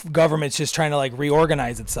 and your government's just trying to, like,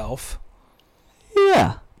 reorganize itself.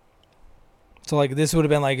 Yeah. So, like, this would have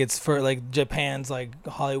been, like, it's for, like, Japan's, like,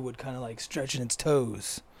 Hollywood kind of, like, stretching its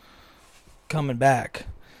toes, coming back.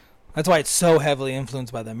 That's why it's so heavily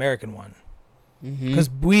influenced by the American one. Because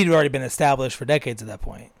we'd already been established for decades at that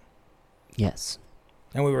point. Yes.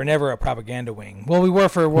 And we were never a propaganda wing. Well, we were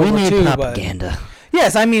for World War II. We made propaganda.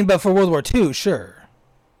 Yes, I mean, but for World War II, sure.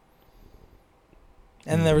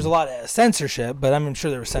 And there was a lot of censorship, but I'm sure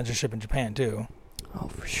there was censorship in Japan too. Oh,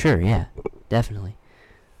 for sure, yeah. Definitely.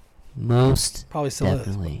 Most Probably still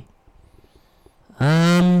definitely.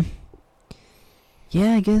 Yeah,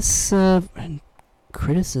 I guess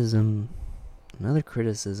criticism. Another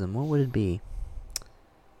criticism. What would it be?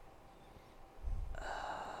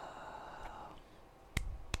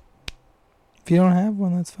 If you don't have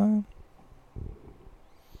one, that's fine.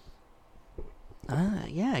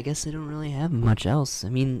 Yeah, I guess I don't really have much else. I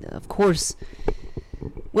mean, of course,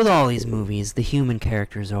 with all these movies, the human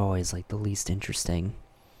characters are always like the least interesting.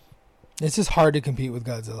 It's just hard to compete with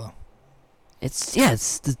Godzilla.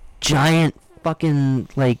 It's the giant fucking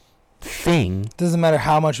like thing. Doesn't matter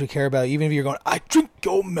how much we care about it, even if you're going, I drink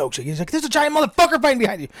your milkshake. He's like, there's a giant motherfucker fighting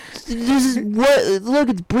behind you. This is what? Look,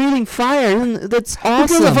 it's breathing fire. That's awesome. Who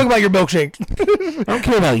gives a fuck about your milkshake? I don't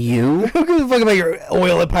care about you. Who gives a fuck about your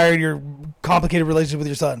oil empire and your complicated relationship with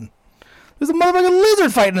your son? There's a motherfucking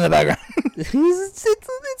lizard fighting in the background.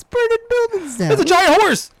 it's burning buildings down. There's a giant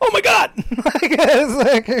horse. Oh my god.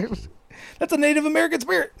 That's a Native American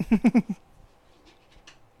spirit.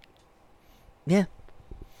 Yeah.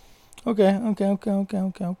 Okay.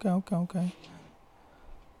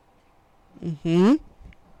 Mm-hmm.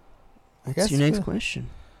 I guess What's your next question?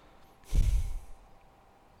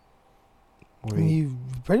 You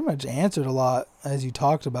pretty much answered a lot as you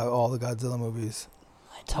talked about all the Godzilla movies.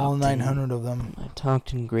 All 900 of them. I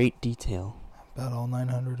talked in great detail. About all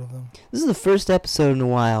 900 of them. This is the first episode in a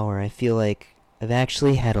while where I feel like I've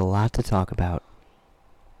actually had a lot to talk about.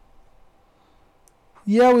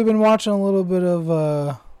 Yeah, we've been watching a little bit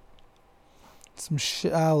of some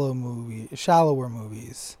shallower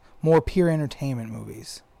movies, more pure entertainment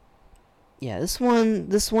movies. Yeah, this one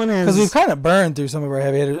has, because we've kind of burned through some of our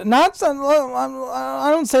heavy hitters. Not some, I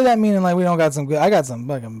don't say that meaning like we don't got some good. I got some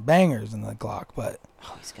fucking bangers in the clock, but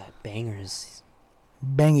he's got bangers,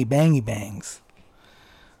 bangy bangs.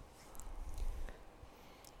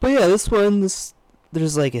 But yeah, this one,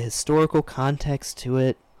 there's like a historical context to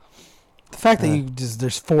it. The fact that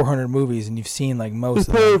there's 400 movies and you've seen like most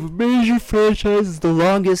of them. Major franchise,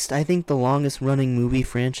 I think the longest running movie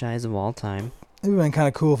franchise of all time. It would have been kind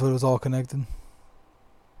of cool if it was all connected.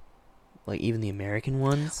 Like even the American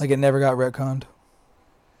ones? Like it never got retconned.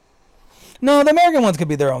 No, the American ones could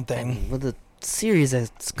be their own thing. I mean, with a series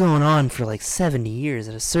that's going on for like 70 years,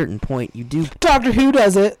 at a certain point you do... Doctor Who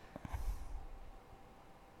does it.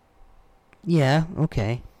 Yeah,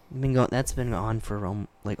 okay. That's been on for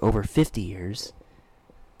like over 50 years.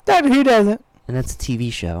 Doctor Who does it. And that's a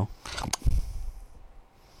TV show.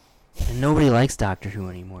 And nobody likes Doctor Who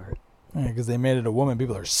anymore. Yeah, because they made it a woman.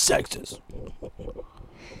 People are sexist.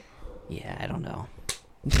 Yeah, I don't know.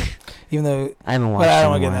 Even though I haven't watched. But I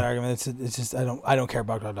don't want to get in that argument. It's just I don't care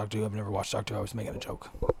about Doctor Who. I've never watched Doctor Who. I was making a joke.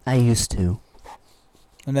 I used to.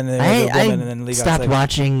 And then they made a woman, and then I stopped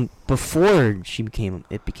watching before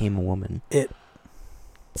it became a woman.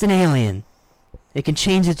 It's an alien. It can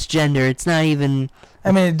change its gender. It's not even...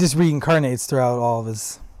 I mean, it just reincarnates throughout all of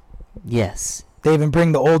his... Yes. They even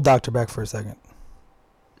bring the old Doctor back for a second.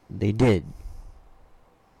 They did.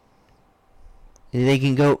 They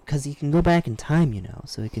can go... Because he can go back in time,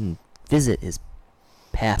 so he can visit his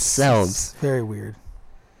past selves. It's very weird.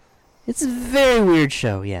 It's a very weird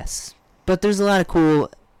show, yes. But there's a lot of cool,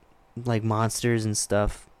 like, monsters and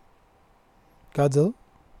stuff. Godzilla?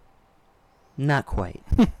 Not quite.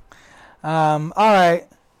 All right.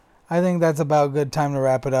 I think that's about a good time to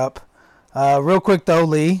wrap it up. Real quick though,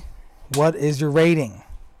 Lee, what is your rating?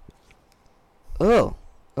 Oh,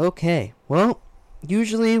 okay. Well,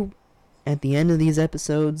 usually at the end of these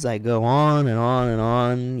episodes, I go on and on and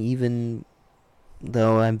on, even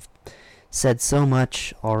though I've said so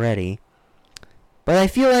much already. But I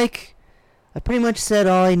feel like I pretty much said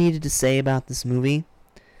all I needed to say about this movie.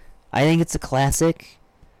 I think it's a classic.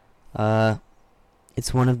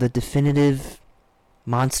 It's one of the definitive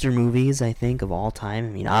monster movies, I think, of all time. I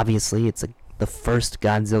mean, obviously, it's the first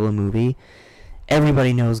Godzilla movie.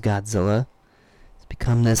 Everybody knows Godzilla. It's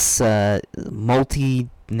become this multinational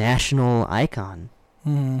icon.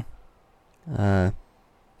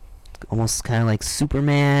 Almost kind of like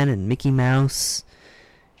Superman and Mickey Mouse.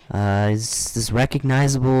 Is this one of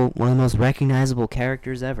the most recognizable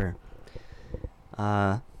characters ever.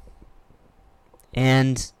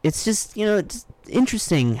 And it's just, it's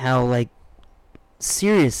interesting how, like,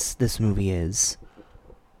 serious this movie is.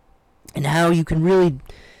 And how you can really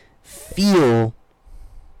feel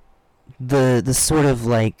the sort of,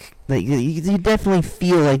 like you definitely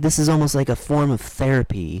feel like this is almost like a form of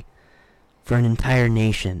therapy for an entire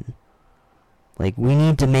nation. Like, we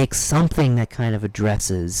need to make something that kind of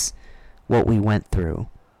addresses what we went through.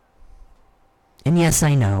 And yes,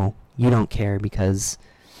 I know you don't care because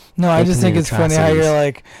No, I they just think commit it's funny how you're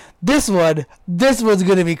atrocities. like, this one's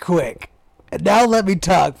gonna be quick. And now let me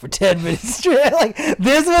talk for 10 minutes straight. Like,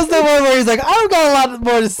 this was the one where he's like, I've got a lot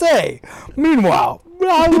more to say. Meanwhile,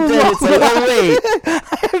 Then it's like, oh wait,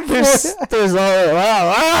 there's all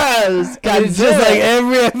this it's just like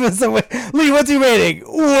every episode. Lee, what's your rating?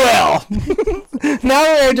 Well, now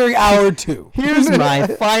we're entering hour 2. Here's my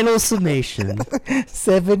final summation.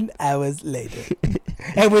 7 hours later.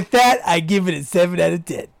 And with that, I give it a 7 out of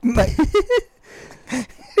 10. Like,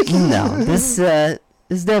 No, this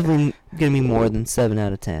is definitely gonna be more than 7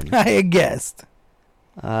 out of 10. I guessed.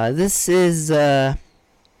 This is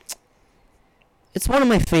it's one of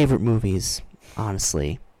my favorite movies,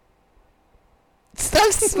 honestly.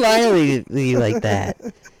 Stop smiling at me like that,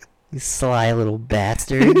 you sly little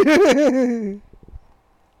bastard.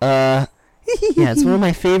 Yeah, it's one of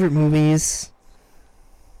my favorite movies.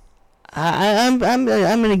 I'm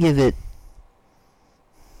gonna give it.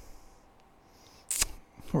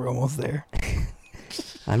 We're almost there.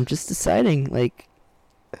 I'm just deciding. Like,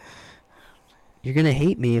 you're gonna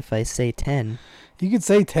hate me if I say 10. You could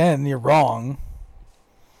say 10. You're wrong.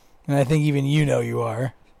 And I think even you know you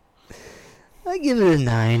are. I give it a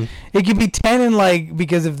 9. It could be 10 and like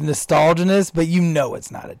because of nostalginess, but you know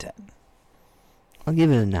it's not a 10. I'll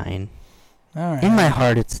give it a 9. All right. In my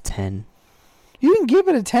heart, it's a 10. You can give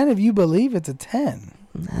it a 10 if you believe it's a 10.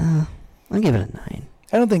 I'll give it a 9.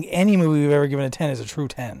 I don't think any movie we've ever given a 10 is a true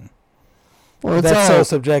 10. Well, it's That's all, so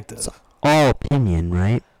subjective. it's all opinion,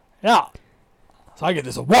 right? Yeah. So I give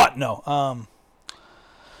this a what? No.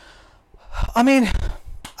 I mean,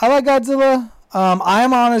 I like Godzilla.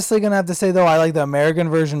 I'm honestly going to have to say, though, I like the American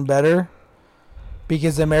version better.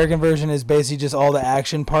 Because the American version is basically just all the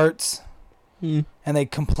action parts. And they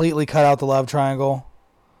completely cut out the love triangle.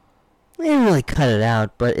 They didn't really cut it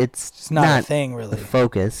out, but it's It's not a thing, the really.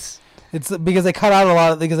 focus. It's because they cut out a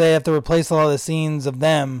lot because they have to replace a lot of the scenes of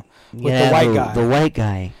them with the white guy. The white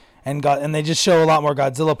guy. And they just show a lot more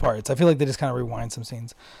Godzilla parts. I feel like they just kind of rewind some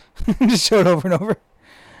scenes. Just show it over and over.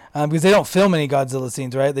 Because they don't film any Godzilla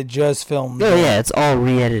scenes, right? They just film. Oh, yeah, it's all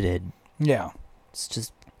re-edited. Yeah. It's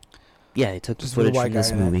just... Yeah, they took the Just with a footage white from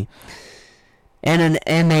this guy in it. movie.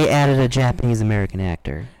 And they added a Japanese-American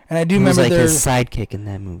actor. And I do Who was remember like his sidekick in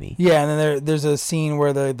that movie. Yeah, and then there's a scene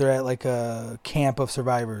where they're at like a camp of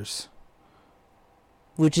survivors.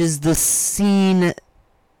 Which is the scene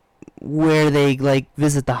where they like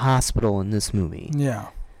visit the hospital in this movie Yeah.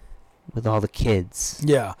 with all the kids.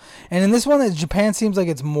 Yeah. And in this one, Japan seems like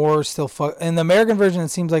it's more still in the American version, it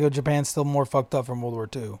seems like Japan's still more fucked up from World War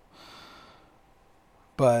II.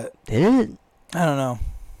 But Did it? I don't know.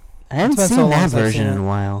 I haven't been seen so long that since I've version seen in it. a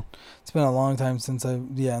while. It's been a long time since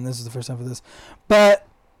and this is the first time for this. But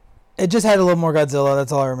it just had a little more Godzilla.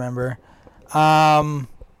 That's all I remember.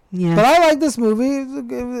 Yeah. But I like this movie.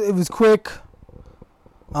 It was quick.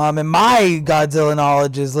 And my Godzilla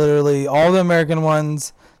knowledge is literally all the American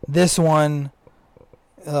ones. This one,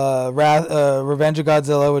 Revenge of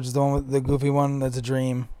Godzilla, which is the one with the goofy one. That's a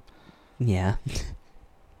dream. Yeah.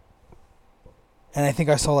 And I think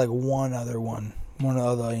I saw like one of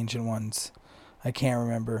the ancient ones. I can't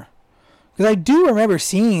remember. Because I do remember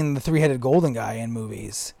seeing the three-headed golden guy in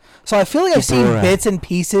movies. So I feel like I've seen Ghidorah. bits and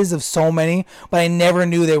pieces of so many, but I never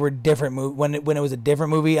knew they were different when it was a different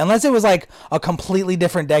movie. Unless it was like a completely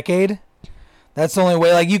different decade. That's the only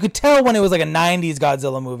way. Like you could tell when it was like a 90s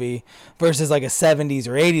Godzilla movie versus like a 70s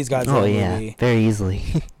or 80s Godzilla movie. Very easily.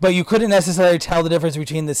 But you couldn't necessarily tell the difference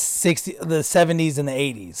between the 70s and the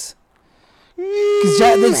 80s.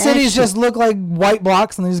 Because the cities just look like white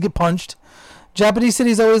blocks and they just get punched. Japanese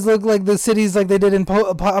cities always look like the cities like they did in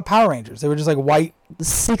Power Rangers. They were just like white. The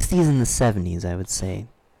 60s and the 70s, I would say,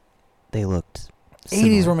 they looked 80s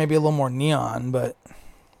similar. were maybe a little more neon, but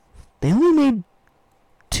They only made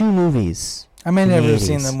 2 movies. I may in the never have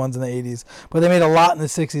seen 80s. them ones in the 80s. But they made a lot in the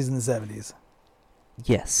 60s and the 70s.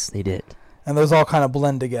 Yes, they did. And those all kind of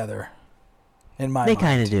blend together in my They mind.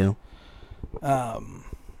 kind of do.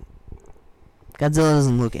 Godzilla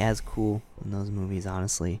doesn't look as cool in those movies,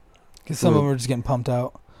 honestly. Because some of them are just getting pumped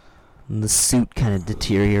out. And the suit kind of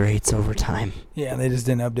deteriorates over time. Yeah, and they just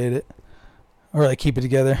didn't update it. Or like keep it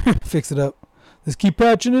together. Fix it up. Just keep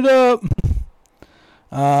patching it up.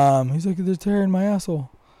 He's like, they're tearing my asshole.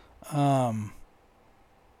 I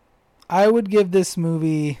would give this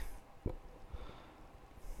movie...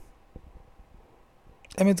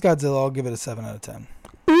 I mean, it's Godzilla. I'll give it a 7 out of 10.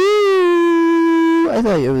 Ooh, I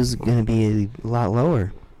thought it was going to be a lot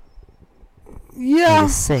lower. Yeah.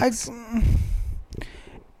 Like a 6.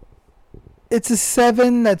 It's a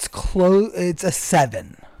 7 that's close. It's a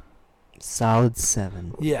 7. Solid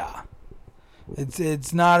 7. Yeah.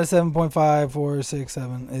 It's not a 7.5, 4, 6,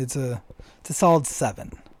 7. It's a solid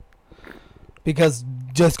 7. Because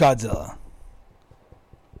just Godzilla.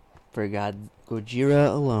 For Gojira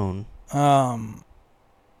alone.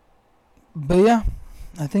 But yeah,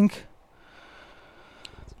 I think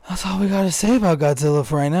that's all we got to say about Godzilla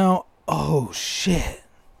for right now. Oh shit.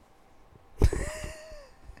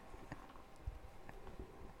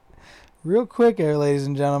 Real quick here, ladies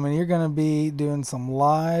and gentlemen, you're going to be doing some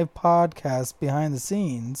live podcasts behind the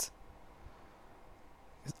scenes.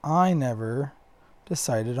 'Cause I never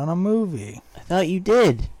decided on a movie. I thought you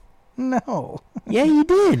did. No. Yeah, you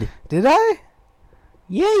did. Did I?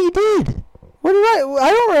 Yeah, you did. What did I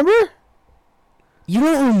don't remember. You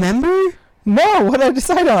don't remember? No, what did I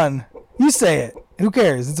decide on? You say it. Who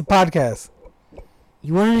cares? It's a podcast.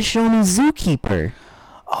 You wanted to show me Zookeeper.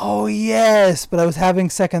 Oh, yes, but I was having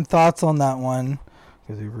second thoughts on that one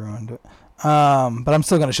because he ruined it. But I'm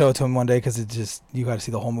still going to show it to him one day because it's just, you got to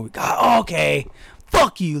see the whole movie. God, okay.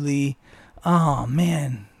 Fuck you, Lee. Oh,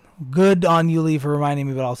 man. Good on you, Lee, for reminding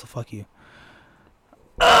me, but also fuck you.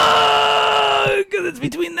 Because it's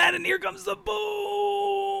between that and Here Comes the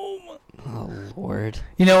Boom. Oh, Lord.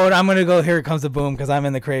 You know what? I'm going to go Here Comes the Boom because I'm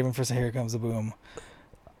in the craving for some Here Comes the Boom.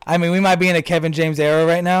 I mean, we might be in a Kevin James era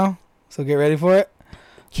right now, so get ready for it.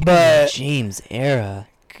 Kevin James era.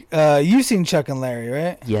 You've seen Chuck and Larry,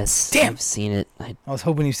 right? Yes. Damn. I've seen it. I was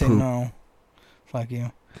hoping you said no. Fuck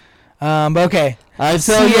you. But okay. I've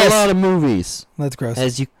seen a lot of movies. That's gross.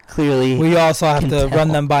 As you clearly We also have to tell. run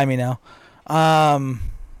them by me now.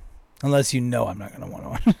 Unless you know I'm not going to want to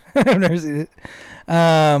watch. I've never seen it.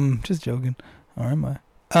 Just joking. Or am I?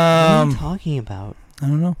 What are you talking about? I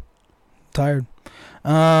don't know. Tired.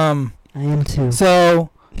 I am too. So,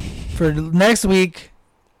 for next week,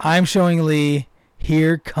 I'm showing Lee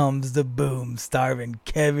Here Comes the Boom, starring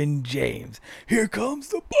Kevin James. Here comes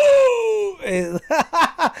the boom!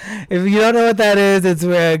 If you don't know what that is, it's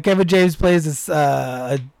where Kevin James plays this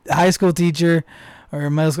a high school teacher or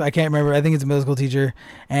middle school. I can't remember. I think it's a middle school teacher,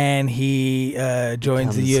 and he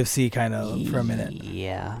joins the UFC kind of for a minute.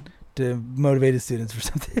 Yeah. To motivate his students for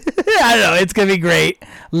something. I don't know. It's gonna be great.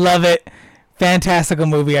 Love it. Fantastical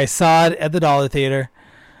movie. I saw it at the Dollar Theater.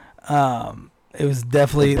 It was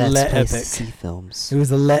definitely epic. See films. It was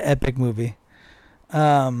a epic movie.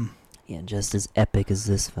 Yeah, just as epic as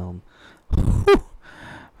this film.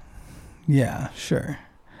 Yeah, sure.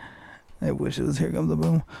 I wish it was Here Comes the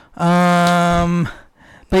Boom.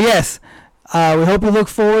 But yes, we hope you look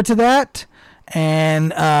forward to that.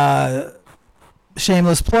 And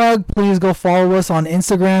shameless plug, please go follow us on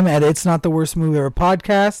Instagram at It's Not the Worst Movie Ever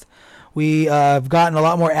Podcast. We have gotten a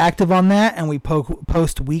lot more active on that, and we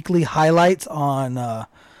post weekly highlights on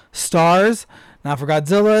Stars. Now for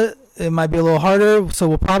Godzilla, it might be a little harder, so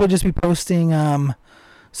we'll probably just be posting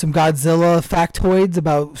some Godzilla factoids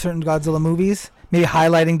about certain Godzilla movies, maybe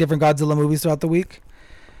highlighting different Godzilla movies throughout the week.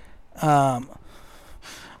 If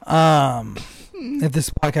this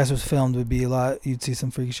podcast was filmed, it would be a lot. You'd see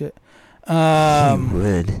some freaky shit. You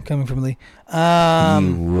would. Coming from Lee.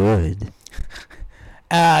 You would.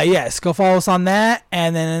 Yes, go follow us on that,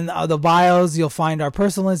 and then in the bios you'll find our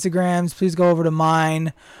personal Instagrams. Please go over to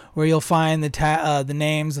mine, where you'll find the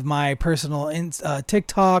names of my personal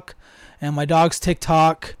TikTok and my dog's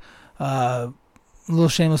TikTok. Little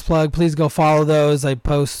shameless plug. Please go follow those. I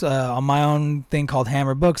post on my own thing called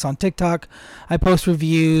Hammer Books on TikTok. I post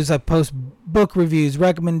reviews. I post book reviews,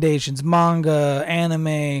 recommendations, manga,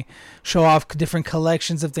 anime, show off different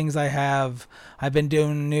collections of things I have. I've been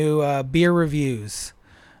doing new beer reviews.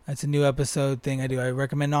 That's a new episode thing I do. I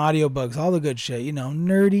recommend audiobooks, all the good shit. You know,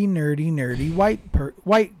 nerdy,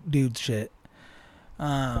 white dude shit.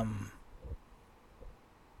 And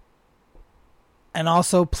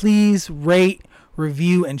also, please rate,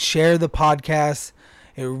 review, and share the podcast.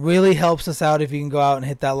 It really helps us out if you can go out and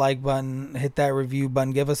hit that like button, hit that review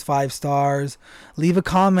button, give us 5 stars, leave a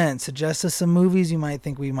comment, suggest us some movies you might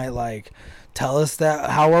think we might like. Tell us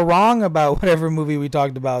how we're wrong about whatever movie we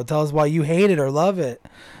talked about. Tell us why you hate it or love it.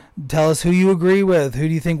 Tell us who you agree with. Who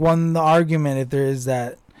do you think won the argument, if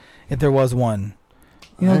there was one?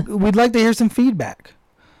 You know, we'd like to hear some feedback.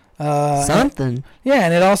 Something. Yeah,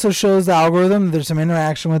 and it also shows the algorithm. There's some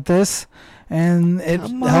interaction with this, and it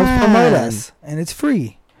helps promote us, and it's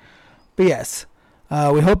free. But yes,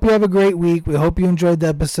 we hope you have a great week. We hope you enjoyed the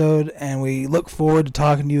episode, and we look forward to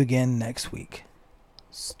talking to you again next week.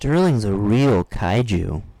 Sterling's a real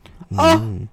kaiju. Oh.